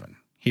the 07.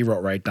 He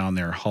wrote right down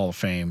there, Hall of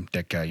Fame,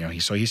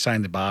 Ditka. So he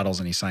signed the bottles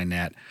and he signed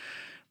that.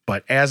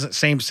 But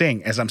same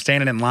thing, as I'm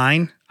standing in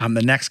line, I'm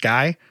the next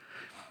guy,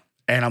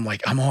 and I'm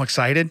like, I'm all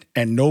excited,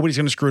 and nobody's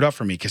going to screw it up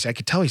for me because I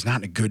could tell he's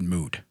not in a good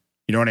mood.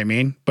 You know what I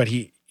mean? But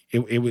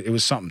it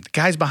was something. The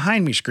guys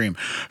behind me scream,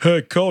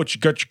 hey, coach,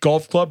 you got your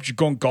golf clubs? You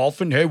going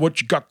golfing? Hey,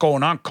 what you got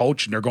going on,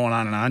 coach? And they're going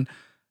on. And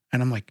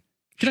I'm like,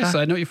 can I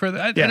side note you further?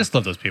 I just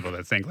love those people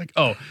that think like,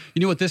 oh,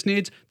 you know what this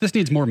needs? This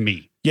needs more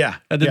me. Yeah.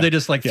 And then they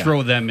just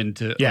throw them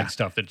into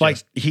stuff that like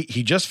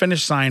he just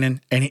finished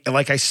signing, and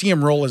I see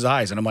him roll his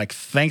eyes, and I'm like,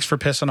 thanks for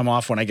pissing him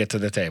off when I get to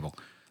the table.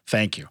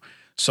 Thank you.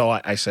 So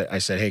I said,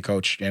 hey,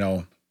 coach,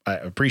 I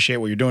appreciate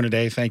what you're doing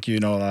today. Thank you.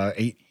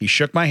 He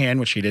shook my hand,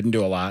 which he didn't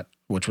do a lot,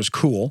 which was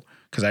cool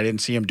because I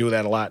didn't see him do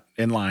that a lot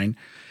in line.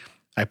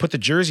 I put the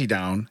jersey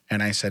down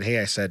and I said, hey,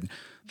 I said,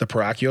 the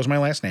Paracchio is my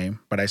last name,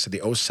 but I said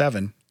the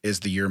 07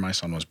 is the year my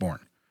son was born.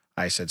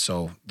 I said,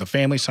 so the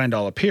family signed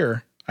all up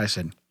here. I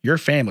said, you're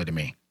family to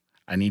me.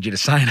 I need you to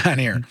sign on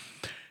here.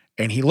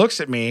 And he looks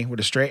at me with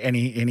a straight, and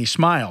he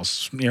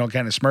smiles,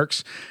 kind of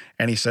smirks.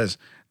 And he says,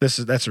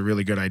 that's a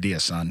really good idea,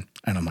 son.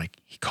 And I'm like,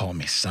 he called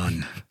me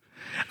son.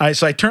 I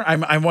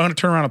want to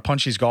turn around and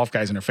punch these golf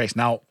guys in their face.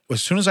 Now,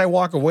 as soon as I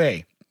walk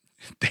away,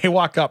 they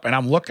walk up and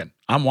I'm looking,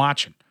 I'm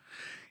watching.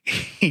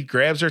 He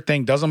grabs their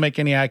thing, doesn't make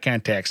any eye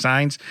contact,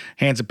 signs,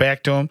 hands it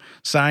back to him,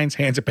 signs,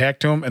 hands it back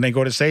to him, and they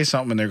go to say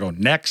something and they go,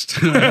 next.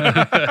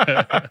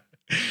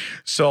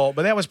 So,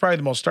 but that was probably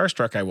the most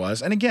starstruck I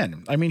was. And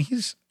again, I mean,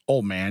 he's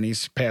old man,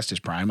 he's past his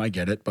prime, I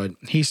get it, but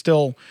he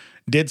still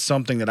did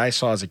something that I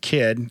saw as a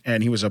kid,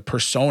 and he was a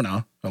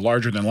persona, a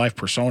larger than life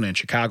persona in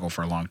Chicago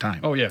for a long time.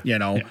 Oh, yeah.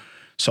 Yeah.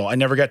 So I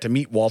never got to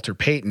meet Walter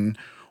Payton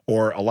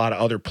or a lot of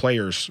other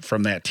players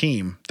from that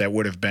team that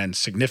would have been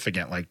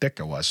significant like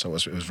Ditka was. So it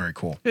was very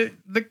cool.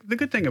 The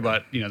good thing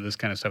about, this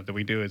kind of stuff that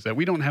we do is that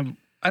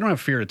I don't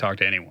have fear to talk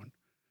to anyone.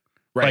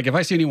 Right. Like if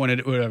I see anyone,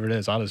 whatever it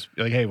is, I'll just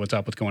be like, hey, what's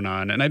up? What's going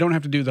on? And I don't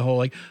have to do the whole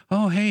like,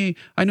 oh, hey,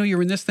 I know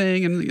you're in this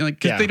thing.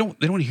 And cause they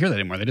don't hear that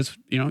anymore. They just,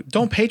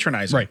 don't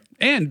patronize them. Right.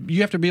 And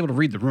you have to be able to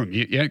read the room.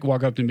 You can't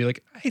walk up and be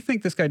like, I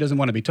think this guy doesn't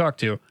want to be talked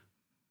to.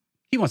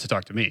 He wants to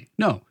talk to me.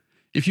 No.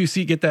 If you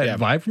get that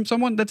vibe from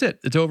someone, that's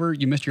it. It's over.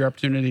 You missed your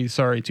opportunity.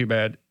 Sorry, too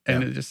bad.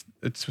 And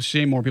it's a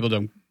shame more people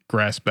don't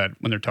grasp that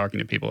when they're talking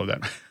to people of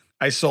that.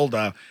 I sold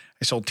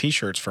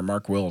T-shirts for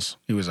Mark Wills.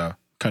 He was a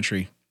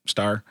country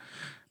star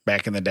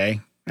back in the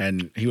day,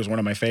 and he was one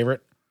of my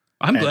favorite.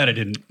 I'm glad I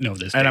didn't know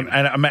this. And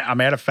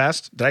I'm at a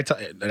fest. Did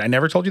I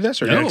never told you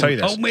this, or did I tell you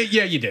this? Oh, wait,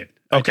 yeah, you did.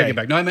 Okay. I take it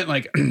back. No, I meant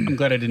like I'm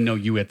glad I didn't know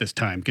you at this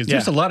time because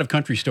there's a lot of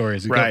country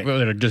stories that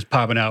are just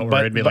popping out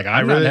where I'd be like,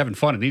 I'm not having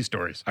fun in these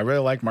stories. I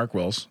really like Mark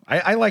Wills.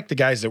 I like the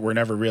guys that were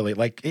never really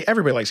like.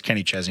 Everybody likes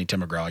Kenny Chesney,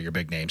 Tim McGraw, your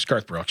big names,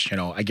 Garth Brooks.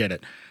 I get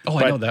it. Oh,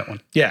 I know that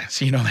one. Yeah,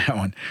 so you know that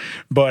one.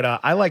 But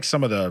I like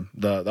some of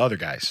the other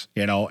guys,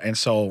 and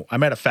so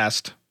I'm at a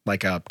fest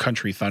like a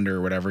Country Thunder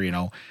or whatever,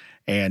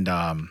 and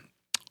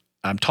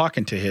I'm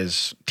talking to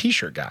his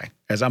T-shirt guy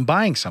as I'm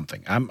buying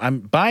something. I'm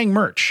buying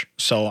merch,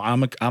 so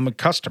I'm a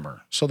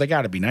customer. So they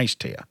got to be nice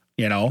to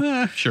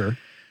you, Sure.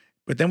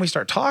 But then we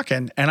start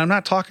talking, and I'm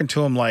not talking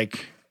to him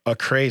like a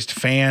crazed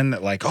fan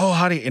that like, oh,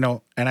 how do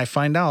you, And I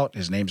find out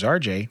his name's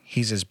RJ.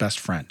 He's his best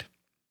friend.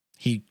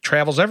 He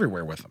travels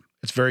everywhere with him.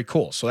 It's very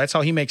cool. So that's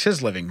how he makes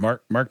his living.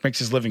 Mark makes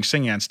his living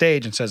singing on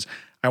stage and says,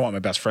 I want my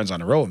best friends on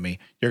the road with me.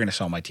 You're going to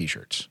sell my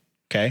T-shirts.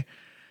 Okay.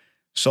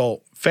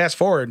 So fast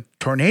forward,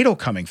 tornado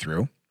coming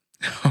through.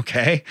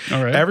 Okay.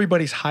 All right.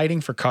 Everybody's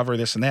hiding for cover,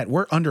 this and that.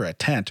 We're under a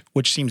tent,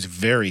 which seems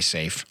very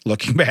safe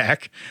looking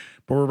back,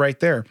 but we're right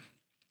there.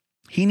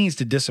 He needs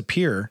to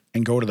disappear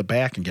and go to the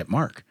back and get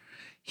Mark.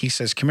 He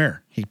says, come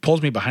here. He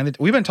pulls me behind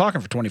we've been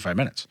talking for 25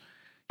 minutes.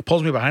 He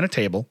pulls me behind a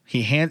table.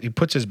 He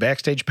puts his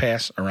backstage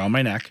pass around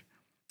my neck.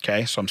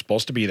 Okay. So I'm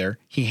supposed to be there.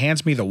 He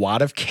hands me the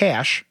wad of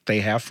cash they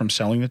have from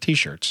selling the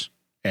T-shirts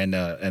and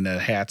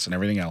the hats and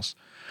everything else.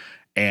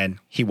 And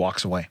he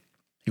walks away.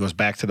 He goes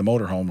back to the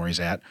motorhome where he's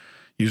at.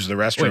 Uses the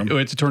restroom.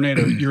 Wait, it's a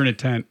tornado. You're in a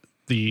tent.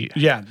 They're in a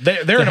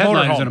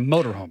motorhome. In a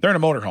motorhome. They're in a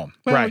motorhome.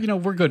 Well, right.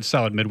 We're good,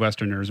 solid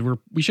Midwesterners.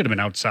 We should have been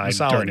outside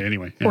during it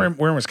anyway. Yeah.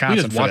 We're in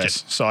Wisconsin for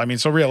this. So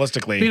so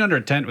realistically, being under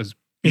a tent was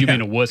you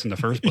being a wuss in the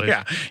first place.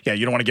 Yeah.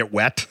 You don't want to get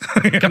wet.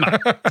 Come on,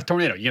 it's a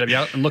tornado. You got to be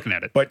out and looking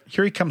at it. But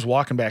here he comes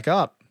walking back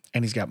up,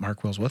 and he's got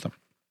Mark Wills with him,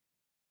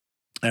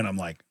 and I'm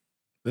like,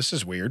 this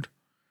is weird,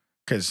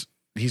 because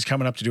he's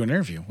coming up to do an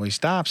interview. Well, he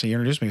stops and he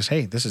introduced me. He goes,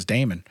 hey, this is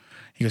Damon.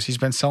 He goes, he's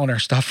been selling our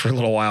stuff for a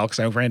little while because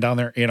I ran down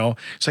there,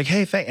 It's like,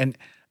 hey,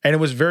 and it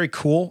was very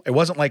cool. It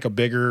wasn't like a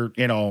bigger,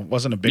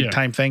 wasn't a big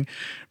time thing,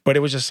 but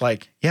it was just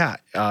like,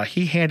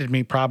 he handed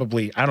me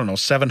probably, I don't know,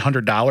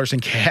 $700 in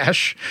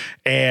cash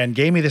and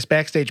gave me this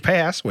backstage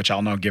pass, which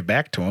I'll now give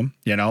back to him.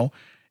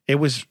 It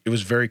was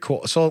very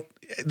cool. So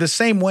the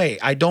same way,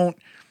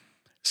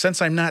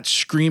 since I'm not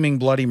screaming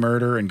bloody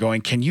murder and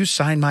going, can you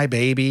sign my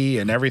baby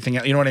and everything,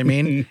 you know what I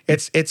mean?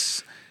 It's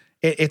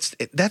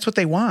that's what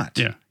they want.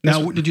 Yeah.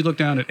 Now, did you look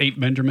down at 8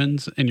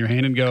 Benjamins in your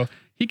hand and go,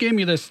 he gave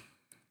me this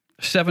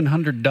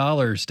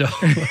 $700 stuff?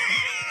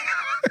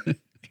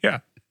 Yeah.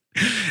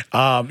 You're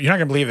not going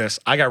to believe this.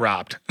 I got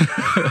robbed.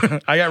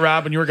 I got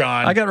robbed when you were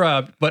gone. I got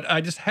robbed, but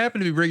I just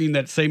happened to be bringing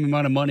that same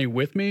amount of money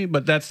with me,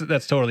 but that's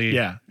totally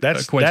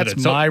that's coincidence.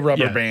 That's my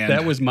rubber band.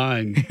 That was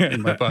mine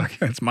in my pocket.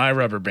 That's my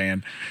rubber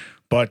band.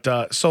 But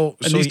so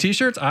these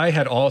T-shirts, I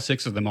had all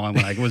 6 of them on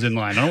when I was in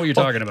line. I don't know what you're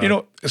talking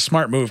about. A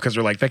smart move because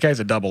we're like, that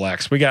guy's a double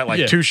X. We got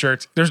 2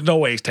 shirts. There's no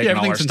way he's taking all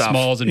our everything's stuff. in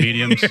smalls and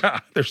mediums.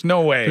 There's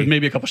no way. There's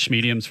maybe a couple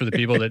schmediums for the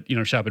people that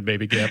shop at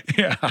Baby Gap.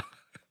 Yeah,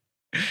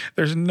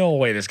 there's no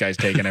way this guy's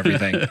taking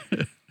everything.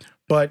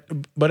 But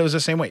it was the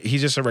same way. He's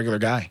just a regular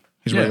guy.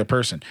 He's a regular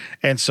person.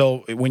 And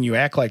so when you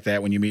act like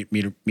that, when you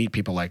meet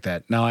people like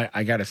that, now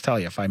I got to tell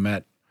you, if I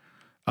met,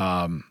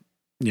 I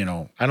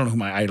don't know who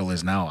my idol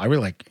is now. I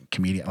really like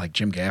comedian like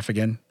Jim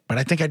Gaffigan. But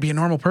I think I'd be a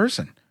normal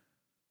person.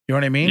 You know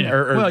what I mean?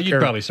 Yeah. Well,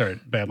 you'd probably start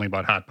babbling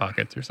about Hot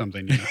Pockets or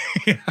something. You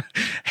know?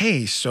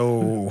 Hey,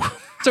 so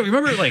So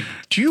remember, like,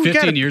 Do you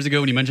 15 gotta- years ago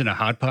when you mentioned a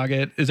Hot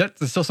Pocket? Is that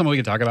still something we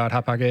can talk about,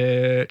 Hot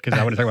Pocket? Because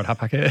I want to talk about Hot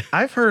Pocket.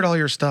 I've heard all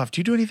your stuff.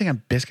 Do you do anything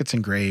on biscuits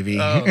and gravy?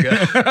 Oh,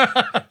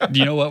 God. Do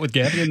you know what with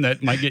Gabbian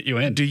that might get you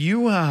in? Do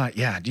you?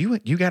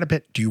 You got a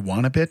bit? Do you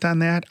want a bit on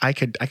that? I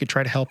could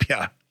try to help you.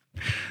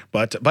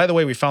 But by the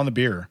way, we found the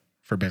beer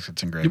for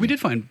biscuits and gravy. We did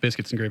find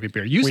biscuits and gravy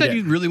beer. You said did.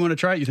 you really want to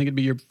try it. You think it'd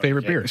be your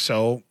favorite beer.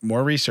 So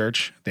more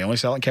research. They only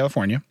sell it in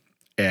California,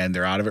 and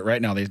they're out of it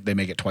right now. They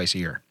make it twice a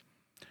year.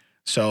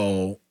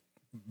 So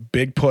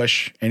big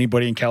push.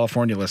 Anybody in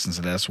California listens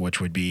to this,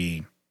 which would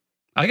be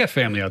I got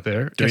family out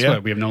there. Do Guess ya?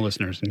 what? We have no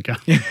listeners in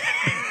California.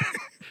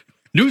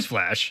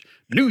 Newsflash.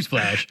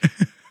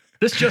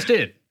 This just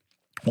in.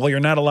 well, you're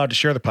not allowed to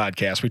share the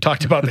podcast. We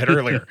talked about that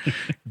earlier.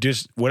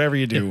 Just whatever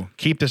you do,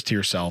 keep this to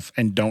yourself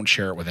and don't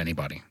share it with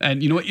anybody.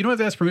 And you know what? You don't have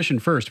to ask permission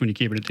first when you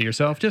keep it to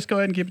yourself. Just go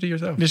ahead and keep it to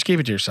yourself. Just keep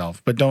it to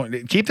yourself, but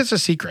don't keep this a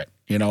secret.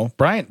 You know,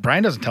 Brian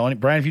doesn't tell any.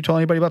 Brian, have you told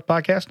anybody about the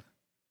podcast?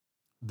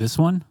 This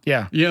one?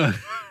 Yeah, Yeah.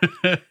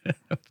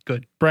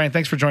 Good. Brian,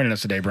 thanks for joining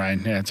us today,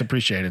 Brian. Yeah, it's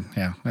appreciated.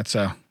 Yeah, that's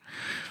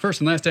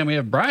First and last time we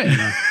have Brian.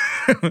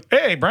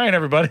 Hey, Brian,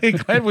 everybody.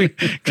 Glad we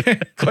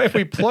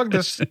plugged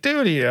the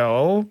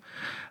studio.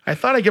 I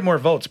thought I'd get more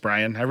votes,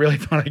 Brian. I really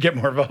thought I'd get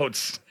more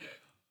votes.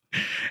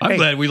 I'm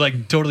glad we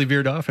like totally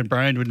veered off and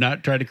Brian would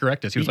not try to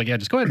correct us. He was like, yeah,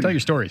 just go ahead and tell your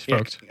stories,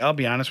 folks. Yeah, I'll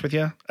be honest with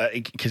you,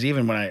 because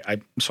even when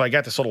I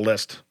got this little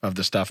list of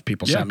the stuff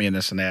people sent me and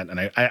this and that,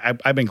 and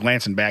I've been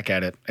glancing back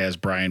at it as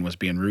Brian was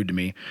being rude to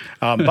me.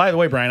 By the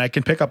way, Brian, I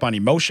can pick up on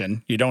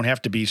emotion. You don't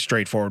have to be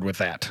straightforward with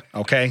that.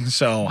 Okay,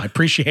 so I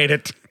appreciate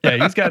it. Yeah,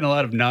 he's gotten a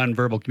lot of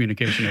nonverbal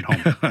communication at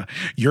home.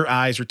 Your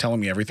eyes are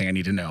telling me everything I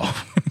need to know.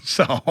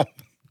 So.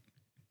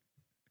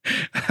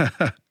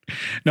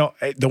 No,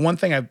 the one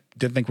thing I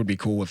did think would be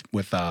cool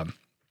with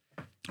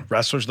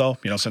wrestlers, though,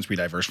 you know, since we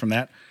diverse from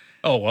that.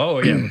 Oh,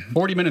 yeah.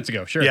 40 minutes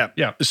ago. Sure.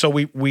 Yeah. So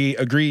we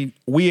agreed,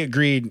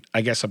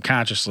 I guess,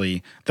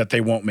 subconsciously that they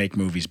won't make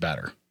movies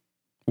better,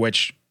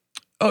 which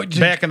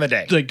back in the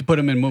day. Like to put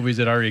them in movies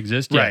that already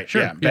exist. Yeah, right.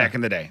 Sure. Yeah. Back in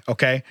the day.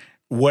 Okay.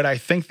 What I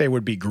think they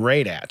would be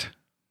great at,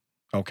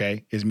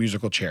 okay, is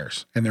musical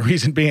chairs. And the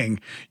reason being,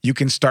 you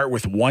can start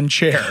with one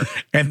chair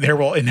and there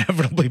will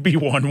inevitably be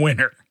one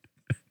winner.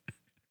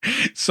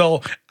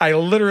 So I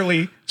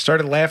literally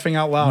started laughing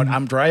out loud.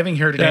 I'm driving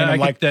here today, and I'm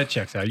like, that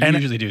checks out. You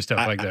usually do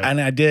stuff like that. And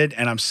I did,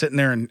 and I'm sitting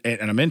there, and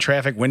I'm in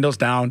traffic, windows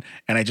down,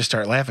 and I just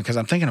start laughing because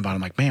I'm thinking about it.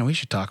 I'm like, man, we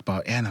should talk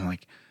about. And I'm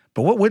like,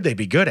 but what would they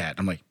be good at?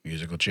 I'm like,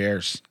 musical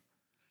chairs.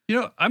 You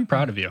know, I'm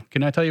proud of you.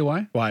 Can I tell you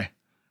why? Why?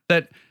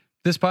 That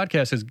this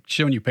podcast has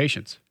shown you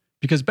patience.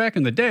 Because back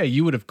in the day,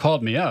 you would have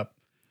called me up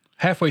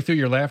halfway through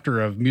your laughter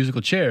of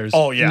musical chairs.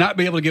 Oh, yeah. Not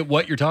be able to get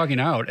what you're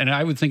talking out. And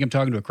I would think I'm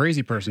talking to a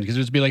crazy person because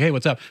it would be like, hey,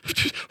 what's up?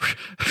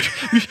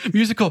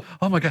 Musical.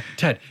 Oh my God.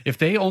 Ted, if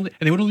they would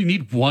only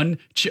need one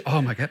chair.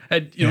 Oh my God.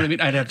 You know what I mean?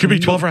 I'd have Could be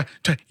 12.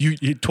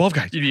 You 12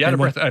 guys. You'd be out of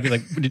breath. I'd be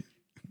like,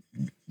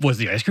 was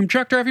the ice cream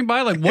truck driving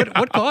by? Like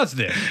what caused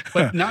this?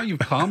 But now you've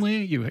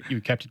calmly, you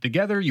kept it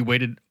together. You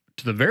waited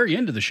to the very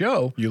end of the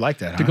show. You like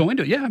that, to huh? go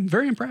into it. Yeah, I'm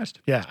very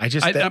impressed. Yeah,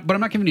 but I'm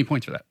not giving you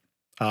points for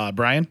that.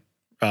 Brian,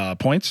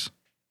 points?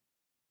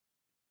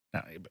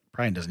 No,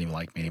 Brian doesn't even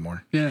like me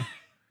anymore. Yeah.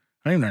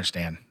 I don't even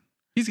understand.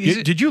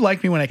 Did you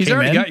like me when I came in? He's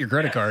already got your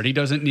credit card. He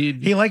doesn't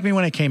need... He liked me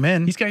when I came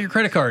in. He's got your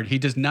credit card. He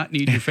does not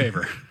need your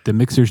favor. The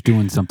mixer's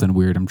doing something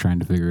weird. I'm trying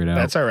to figure it out.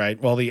 That's all right.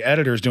 Well, the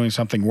editor's doing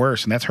something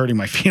worse, and that's hurting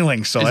my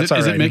feelings, so that's all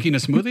right. Is it making a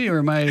smoothie, or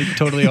am I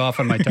totally off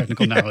on my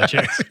technical knowledge?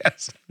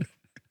 Yes.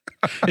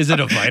 Is it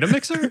a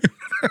Vitamixer?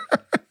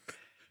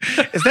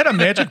 Is that a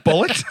magic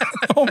bullet?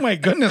 Oh, my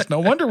goodness. No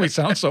wonder we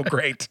sound so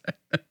great.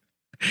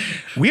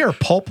 We are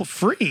pulp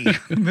free.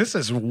 This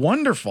is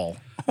wonderful.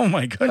 Oh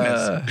my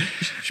goodness.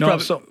 We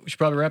should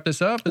probably wrap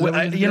this up.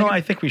 I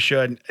think we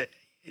should.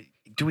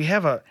 Do we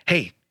have a,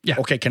 hey, yeah.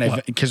 Okay, can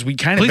I, because we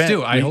kind of. Please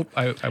do.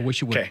 I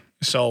wish you would. Okay.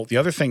 So the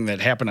other thing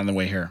that happened on the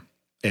way here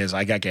is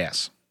I got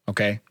gas.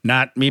 Okay.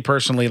 Not me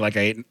personally, like I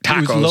ate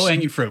tacos. It was low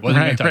hanging fruit.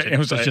 Wasn't going to touch it. It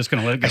was just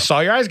going to let it go. I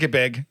saw your eyes get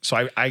big.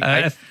 So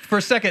I for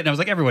a second, I was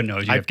like, everyone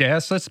knows you have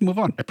gas. Let's move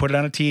on. I put it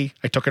on a tee.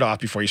 I took it off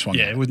before you swung.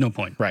 Yeah, it was no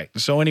point. Right.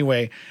 So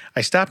anyway,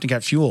 I stopped and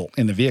got fuel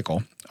in the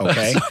vehicle.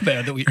 Okay. That's so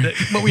bad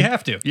but we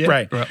have to. Yeah.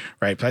 Right.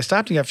 But I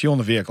stopped and got fuel in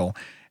the vehicle.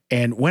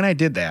 And when I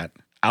did that,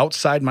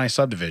 outside my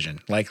subdivision,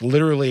 like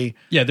literally.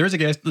 Yeah, there's a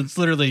gas. It's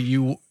literally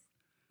you.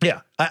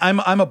 Yeah,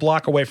 I'm a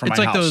block away from my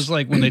house. It's like those,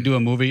 like when they do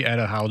a movie at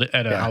a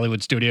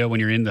Hollywood studio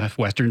when you're in the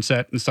Western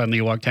set and suddenly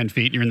you walk 10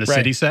 feet and you're in the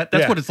city set.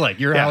 That's what it's like.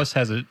 Your house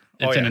has it's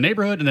in a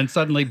neighborhood and then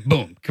suddenly,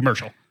 boom,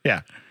 commercial.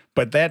 Yeah.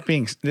 But that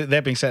being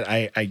said,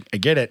 I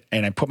get it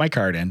and I put my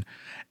card in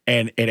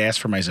and it asks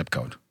for my zip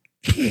code.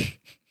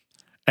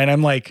 And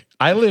I'm like,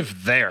 I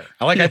live there.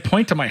 I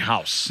point to my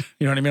house.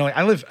 You know what I mean? Like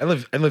I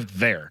live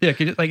there. Yeah.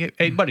 Can you, like,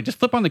 hey buddy, just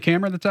flip on the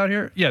camera that's out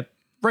here. Yeah,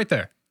 right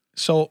there.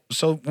 So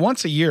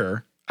once a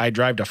year I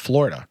drive to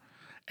Florida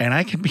and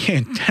I can be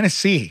in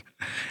Tennessee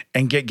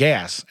and get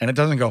gas and it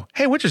doesn't go,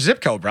 hey, what's your zip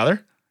code,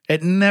 brother?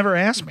 It never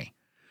asks me.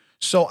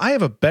 So I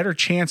have a better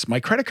chance. My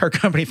credit card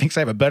company thinks I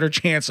have a better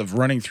chance of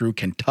running through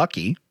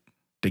Kentucky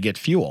to get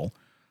fuel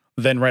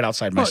than right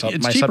outside my Well,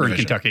 it's my cheaper in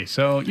subdivision. Kentucky,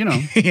 so you know.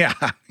 Yeah.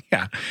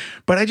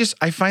 But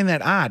I find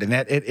that odd, and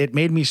that it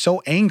made me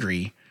so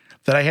angry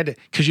that I had to,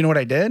 because you know what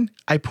I did?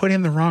 I put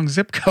in the wrong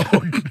zip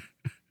code.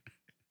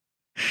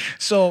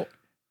 So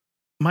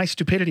my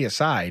stupidity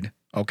aside,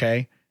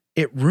 okay,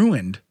 it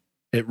ruined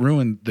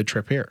the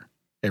trip here.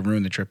 It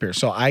ruined the trip here.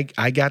 So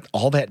I got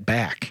all that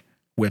back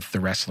with the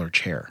wrestler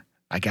chair.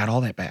 I got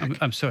all that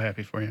back. I'm so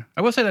happy for you.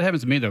 I will say that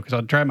happens to me though, because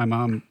I'll drive my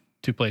mom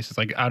to places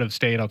like out of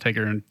state. I'll take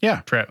her and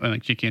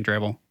like she can't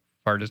travel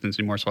far distance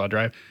anymore, so I'll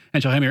drive,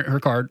 and she'll hand me her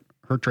card,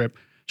 her trip.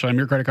 She'll hand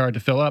me her credit card to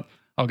fill up.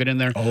 I'll get in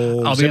there.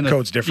 Oh, I'll zip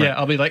code's different. Yeah,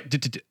 I'll be like,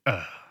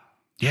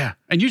 Yeah.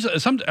 And usually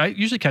I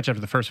usually catch up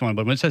to the first one,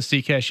 but when it says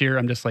C cashier,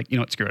 I'm just like, you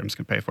know what, screw it. I'm just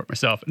gonna pay for it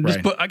myself, and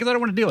just because I don't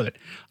want to deal with it.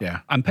 Yeah.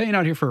 I'm paying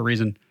out here for a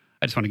reason.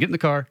 I just want to get in the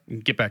car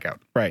and get back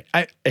out. Right.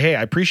 I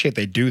appreciate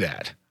they do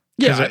that.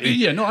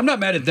 Yeah, no, I'm not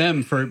mad at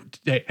them for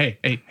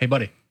hey,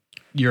 buddy,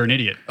 you're an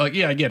idiot. Like,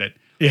 yeah, I get it.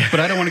 Yeah.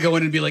 But I don't want to go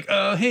in and be like,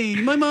 hey,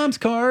 my mom's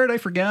card, I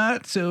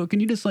forgot. So can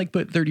you just like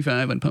put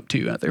 35 on pump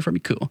 2 out there for me?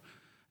 Cool.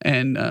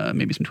 And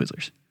maybe some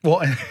Twizzlers.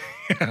 Well,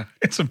 yeah,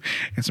 it's on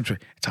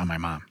my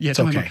mom. Yeah, it's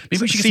on okay. my mom.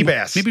 Maybe we should sea get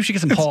bass. Maybe we should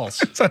get some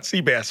Halls. It's on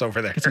Seabass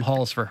over there. Get some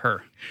Halls for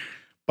her.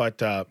 But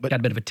Got a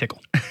bit of a tickle.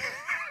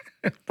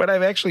 but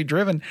I've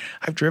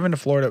driven to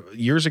Florida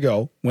years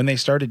ago when they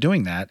started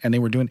doing that, and they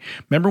were doing.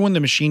 Remember when the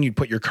machine you'd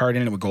put your card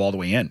in and it would go all the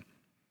way in?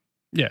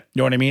 Yeah. You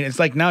know what I mean? It's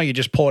like now you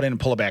just pull it in and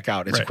pull it back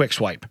out. It's a quick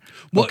swipe.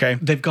 Well, okay.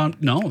 They've gone.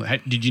 No,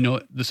 did you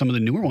know some of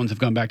the newer ones have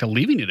gone back to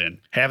leaving it in?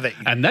 Have they?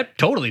 And that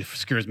totally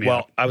scares me. Well,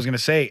 out. I was going to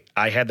say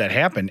I had that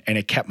happen, and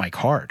it kept my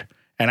card,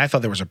 and I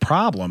thought there was a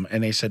problem,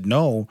 and they said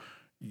no.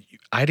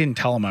 I didn't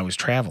tell them I was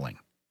traveling.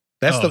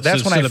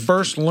 That's when I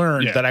first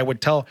learned that I would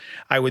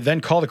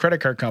then call the credit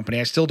card company.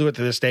 I still do it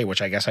to this day,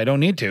 which I guess I don't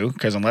need to,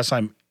 because unless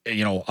I'm,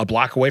 a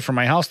block away from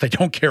my house, they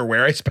don't care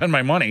where I spend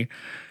my money.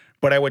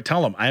 But I would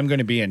tell them I'm going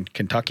to be in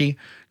Kentucky,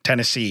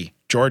 Tennessee,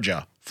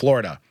 Georgia,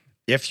 Florida.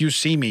 If you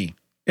see me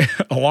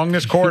along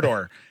this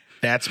corridor,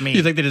 that's me.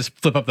 You think they just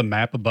flip up the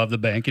map above the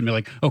bank and be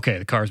like, okay,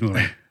 the car's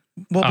moving.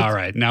 Well, all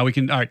right, now we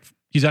can. All right,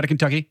 he's out of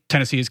Kentucky.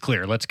 Tennessee is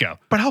clear. Let's go.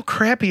 But how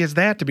crappy is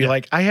that to be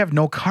like, I have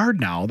no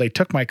card now. They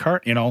took my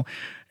card, and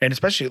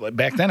especially like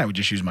back then I would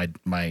just use my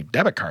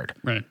debit card.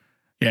 Right.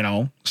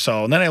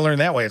 So then I learned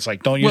that way. It's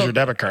like, don't use your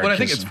debit card. What I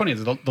think it's funny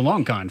is the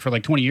long con for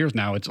like 20 years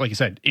now, it's like you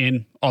said,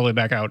 in all the way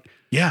back out.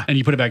 Yeah. And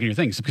you put it back in your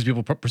things because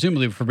people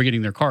presumably were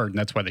forgetting their card, and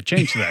that's why they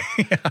changed to that.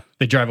 Yeah.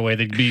 They drive away.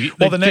 They'd be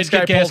the next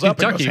guy pulls up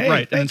and goes, hey,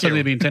 right? And then thank suddenly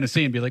you. they'd be in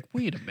Tennessee and be like,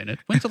 wait a minute,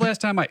 when's the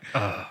last time I?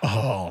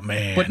 Oh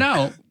man. But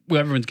now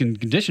everyone's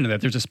conditioned to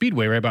that. There's a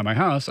Speedway right by my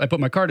house. I put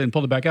my card in,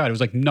 pulled it back out. It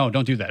was like, no,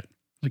 don't do that.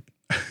 Like,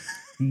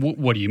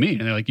 what do you mean?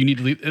 And they're like, you need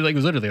to leave. Like, it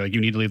was literally like,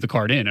 you need to leave the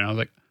card in. And I was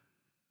like,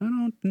 I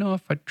don't know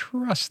if I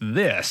trust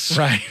this.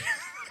 Right.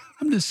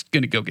 I'm just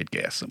going to go get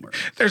gas somewhere.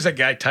 There's a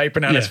guy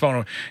typing on his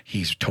phone.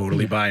 He's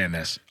totally buying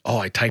this. Oh,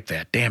 I typed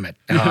that. Damn it.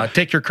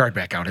 Take your card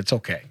back out. It's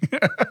okay.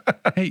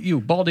 Hey, you,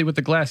 Baldy with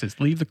the glasses,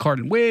 leave the card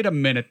in. Wait a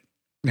minute.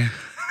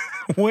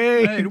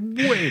 Wait a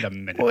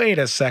minute. Wait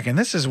a second.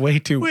 This is way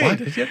too.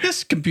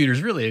 This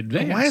computer's really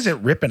advanced. Why is it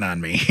ripping on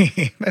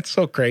me? That's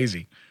so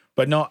crazy.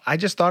 But no, I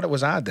just thought it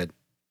was odd that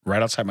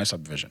right outside my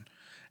subdivision.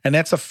 And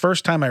that's the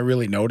first time I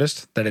really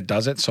noticed that it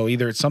does it. So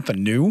either it's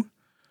something new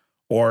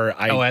or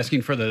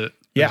asking for the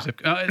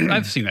zip. Yeah.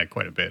 I've seen that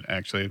quite a bit,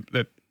 actually.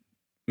 That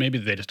maybe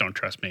they just don't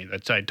trust me.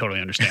 That's I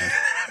totally understand.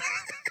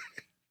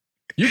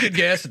 You get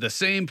gas at the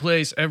same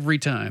place every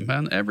time.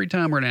 And every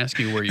time we're going to ask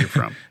you where you're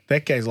from.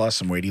 That guy's lost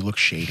some weight. He looks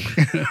shady.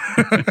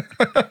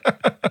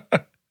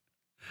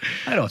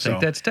 I don't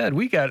think that's Ted.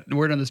 We got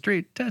word on the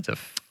street. Ted's a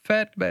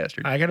fat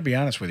bastard. I got to be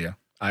honest with you.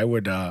 I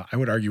would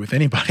argue with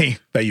anybody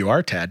that you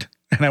are Ted.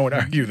 And I would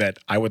argue that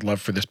I would love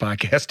for this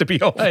podcast to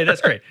be over. Hey, that's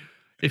great.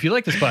 If you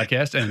like this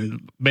podcast,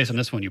 and based on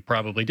this one, you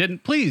probably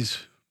didn't,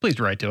 please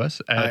write to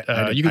us.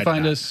 You can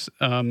find us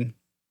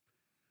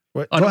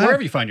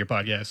wherever you find your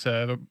podcasts.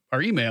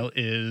 Our email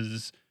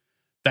is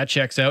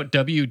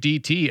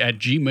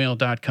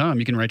thatchecksoutwdt@gmail.com.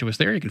 You can write to us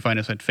there. You can find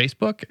us at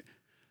Facebook.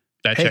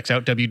 That checks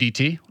out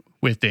WDT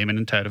with Damon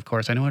and Ted, of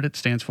course. I know what it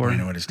stands for. I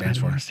know what it stands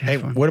for.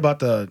 What about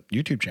the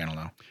YouTube channel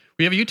now?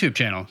 We have a YouTube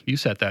channel. You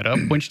set that up.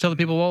 Why don't you tell the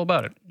people all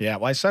about it? Yeah,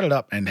 well, I set it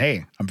up, and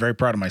hey, I'm very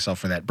proud of myself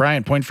for that.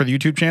 Brian, point for the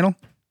YouTube channel?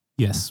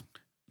 Yes.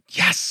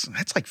 Yes,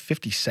 that's like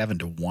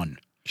 57-1.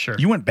 Sure.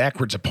 You went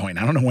backwards a point.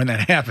 I don't know when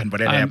that happened, but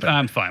it happened.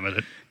 I'm fine with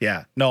it.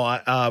 Yeah. No,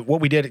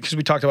 what we did, because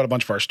we talked about a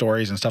bunch of our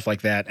stories and stuff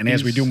like that, and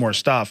as we do more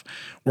stuff,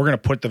 we're going to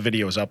put the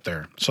videos up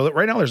there. So that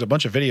right now there's a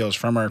bunch of videos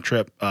from our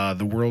trip,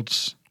 the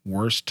world's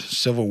worst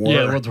Civil War.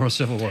 Yeah, the world's worst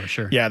Civil War,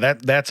 sure. Yeah,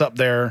 that's up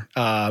there.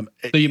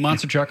 The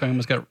monster truck I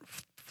almost got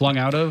flung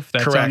out of,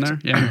 that's correct. on there.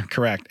 Yeah.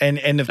 Correct. And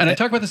I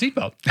talk about the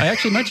seatbelt. I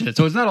actually mentioned it,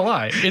 so it's not a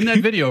lie. In that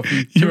video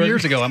from 2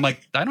 years ago, I'm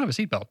like, I don't have a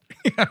seatbelt.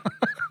 Yeah.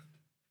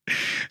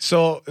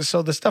 So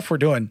the stuff we're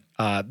doing,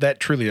 that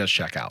truly does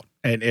check out.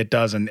 And it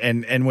does.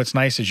 And what's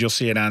nice is you'll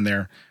see it on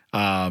there.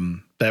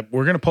 that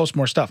we're going to post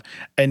more stuff.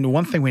 And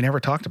one thing we never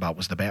talked about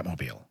was the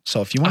Batmobile.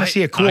 So if you want to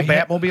see a cool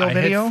Batmobile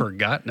video. I had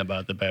forgotten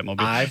about the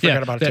Batmobile. I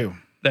forgot about it too.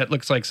 That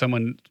looks like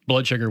someone's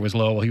blood sugar was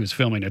low while he was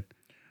filming it.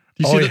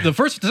 You see, the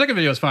second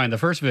video is fine. The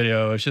first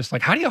video is just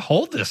like, how do you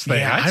hold this thing?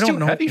 Yeah, I don't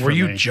know. Were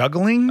you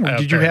juggling? Or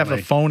did you have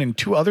a phone and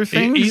 2 other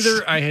things?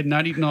 Either I had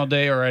not eaten all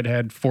day or I'd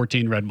had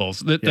 14 Red Bulls.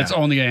 That's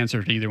only the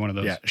answer to either one of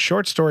those. Yeah,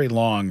 short story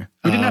long.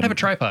 We did not have a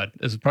tripod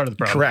as part of the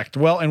problem. Correct.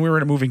 Well, and we were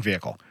in a moving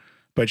vehicle.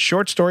 But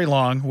short story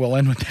long, we'll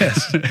end with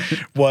this,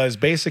 was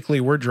basically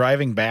we're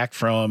driving back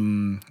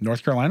from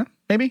North Carolina,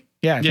 maybe?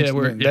 Yeah, I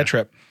think that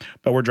trip.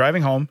 But we're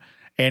driving home,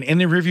 and in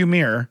the rearview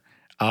mirror,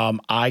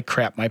 I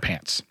crap my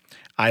pants.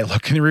 I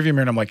look in the rearview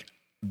mirror and I'm like,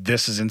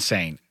 this is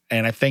insane.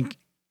 And I think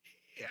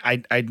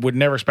I would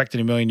never expect it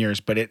in a million years,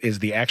 but it is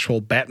the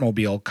actual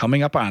Batmobile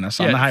coming up on us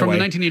on the highway. From the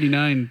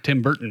 1989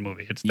 Tim Burton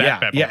movie. It's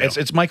that Batmobile. Yeah,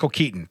 it's Michael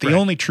Keaton, the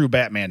only true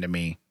Batman to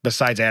me,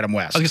 besides Adam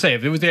West. I was going to say,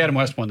 if it was the Adam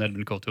West one, that'd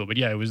been cool too. But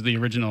yeah, it was the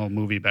original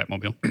movie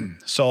Batmobile.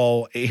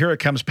 So here it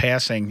comes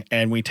passing,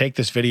 and we take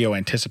this video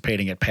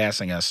anticipating it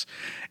passing us,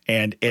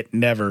 and it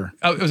never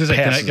I was going to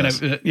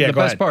say, the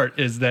best ahead. part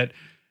is that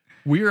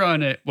we were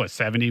on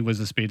 70 was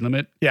the speed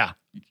limit? Yeah.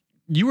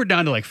 You were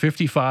down to like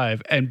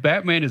 55, and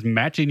Batman is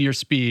matching your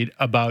speed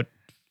about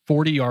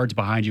 40 yards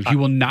behind you. He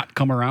will not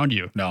come around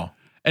you. No.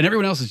 And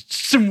everyone else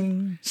is...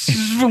 And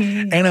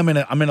I'm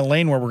in a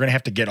lane where we're going to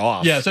have to get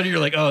off. Yeah, so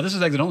you're like, oh, this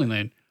is exit only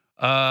lane.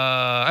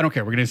 I don't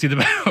care. We're going to see the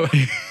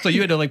Batmobile. So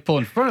you had to like pull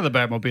in front of the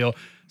Batmobile,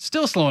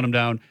 still slowing him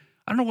down.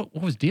 I don't know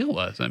what his deal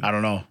was. I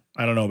don't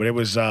know, but it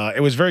was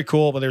very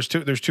cool. But there's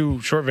two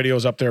short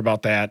videos up there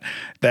about that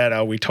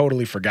we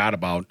totally forgot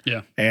about.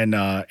 Yeah,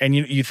 and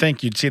you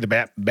think you'd see the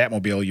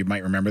Batmobile, you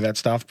might remember that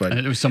stuff, but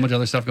there was so much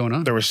other stuff going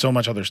on. There was so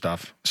much other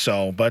stuff.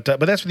 So, but that's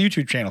what the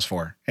YouTube channel's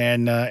for.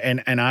 And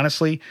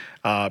honestly,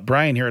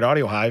 Brian here at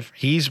Audio Hive,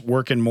 he's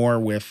working more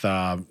with.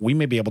 We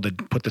may be able to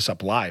put this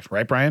up live,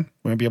 right, Brian?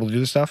 We may be able to do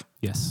this stuff.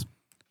 Yes.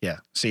 Yeah.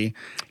 See,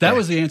 that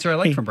was the answer I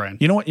liked from Brian.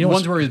 You know what? The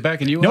ones where he's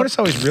backing you. Notice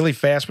how he's really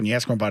fast when you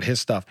ask him about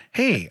his stuff.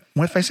 Hey,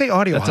 what if I say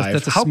Audio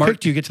Hive? How quick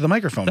do you get to the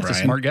microphone, Brian? That's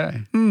a smart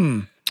guy.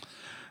 I'm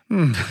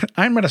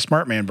not a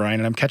smart man, Brian,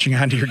 and I'm catching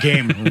on to your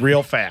game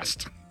real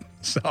fast.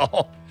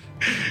 So,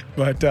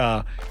 but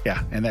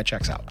yeah, and that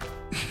checks out.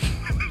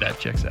 That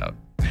checks out.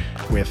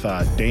 With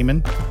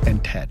Damon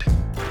and Ted.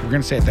 We're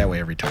gonna say it that way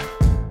every time.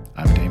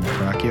 I'm Damon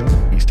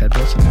Caracchio. He's Ted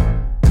Wilson.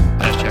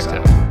 That checks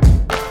out.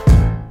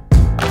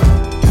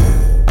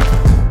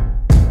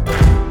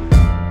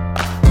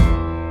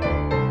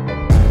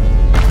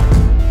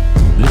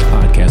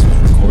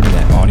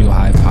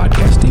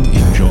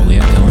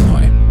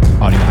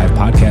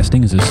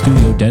 Podcasting is a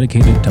studio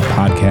dedicated to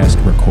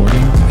podcast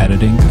recording,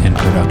 editing, and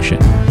production.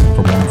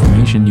 For more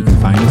information, you can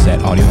find us at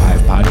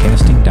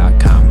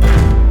audiohivepodcasting.com.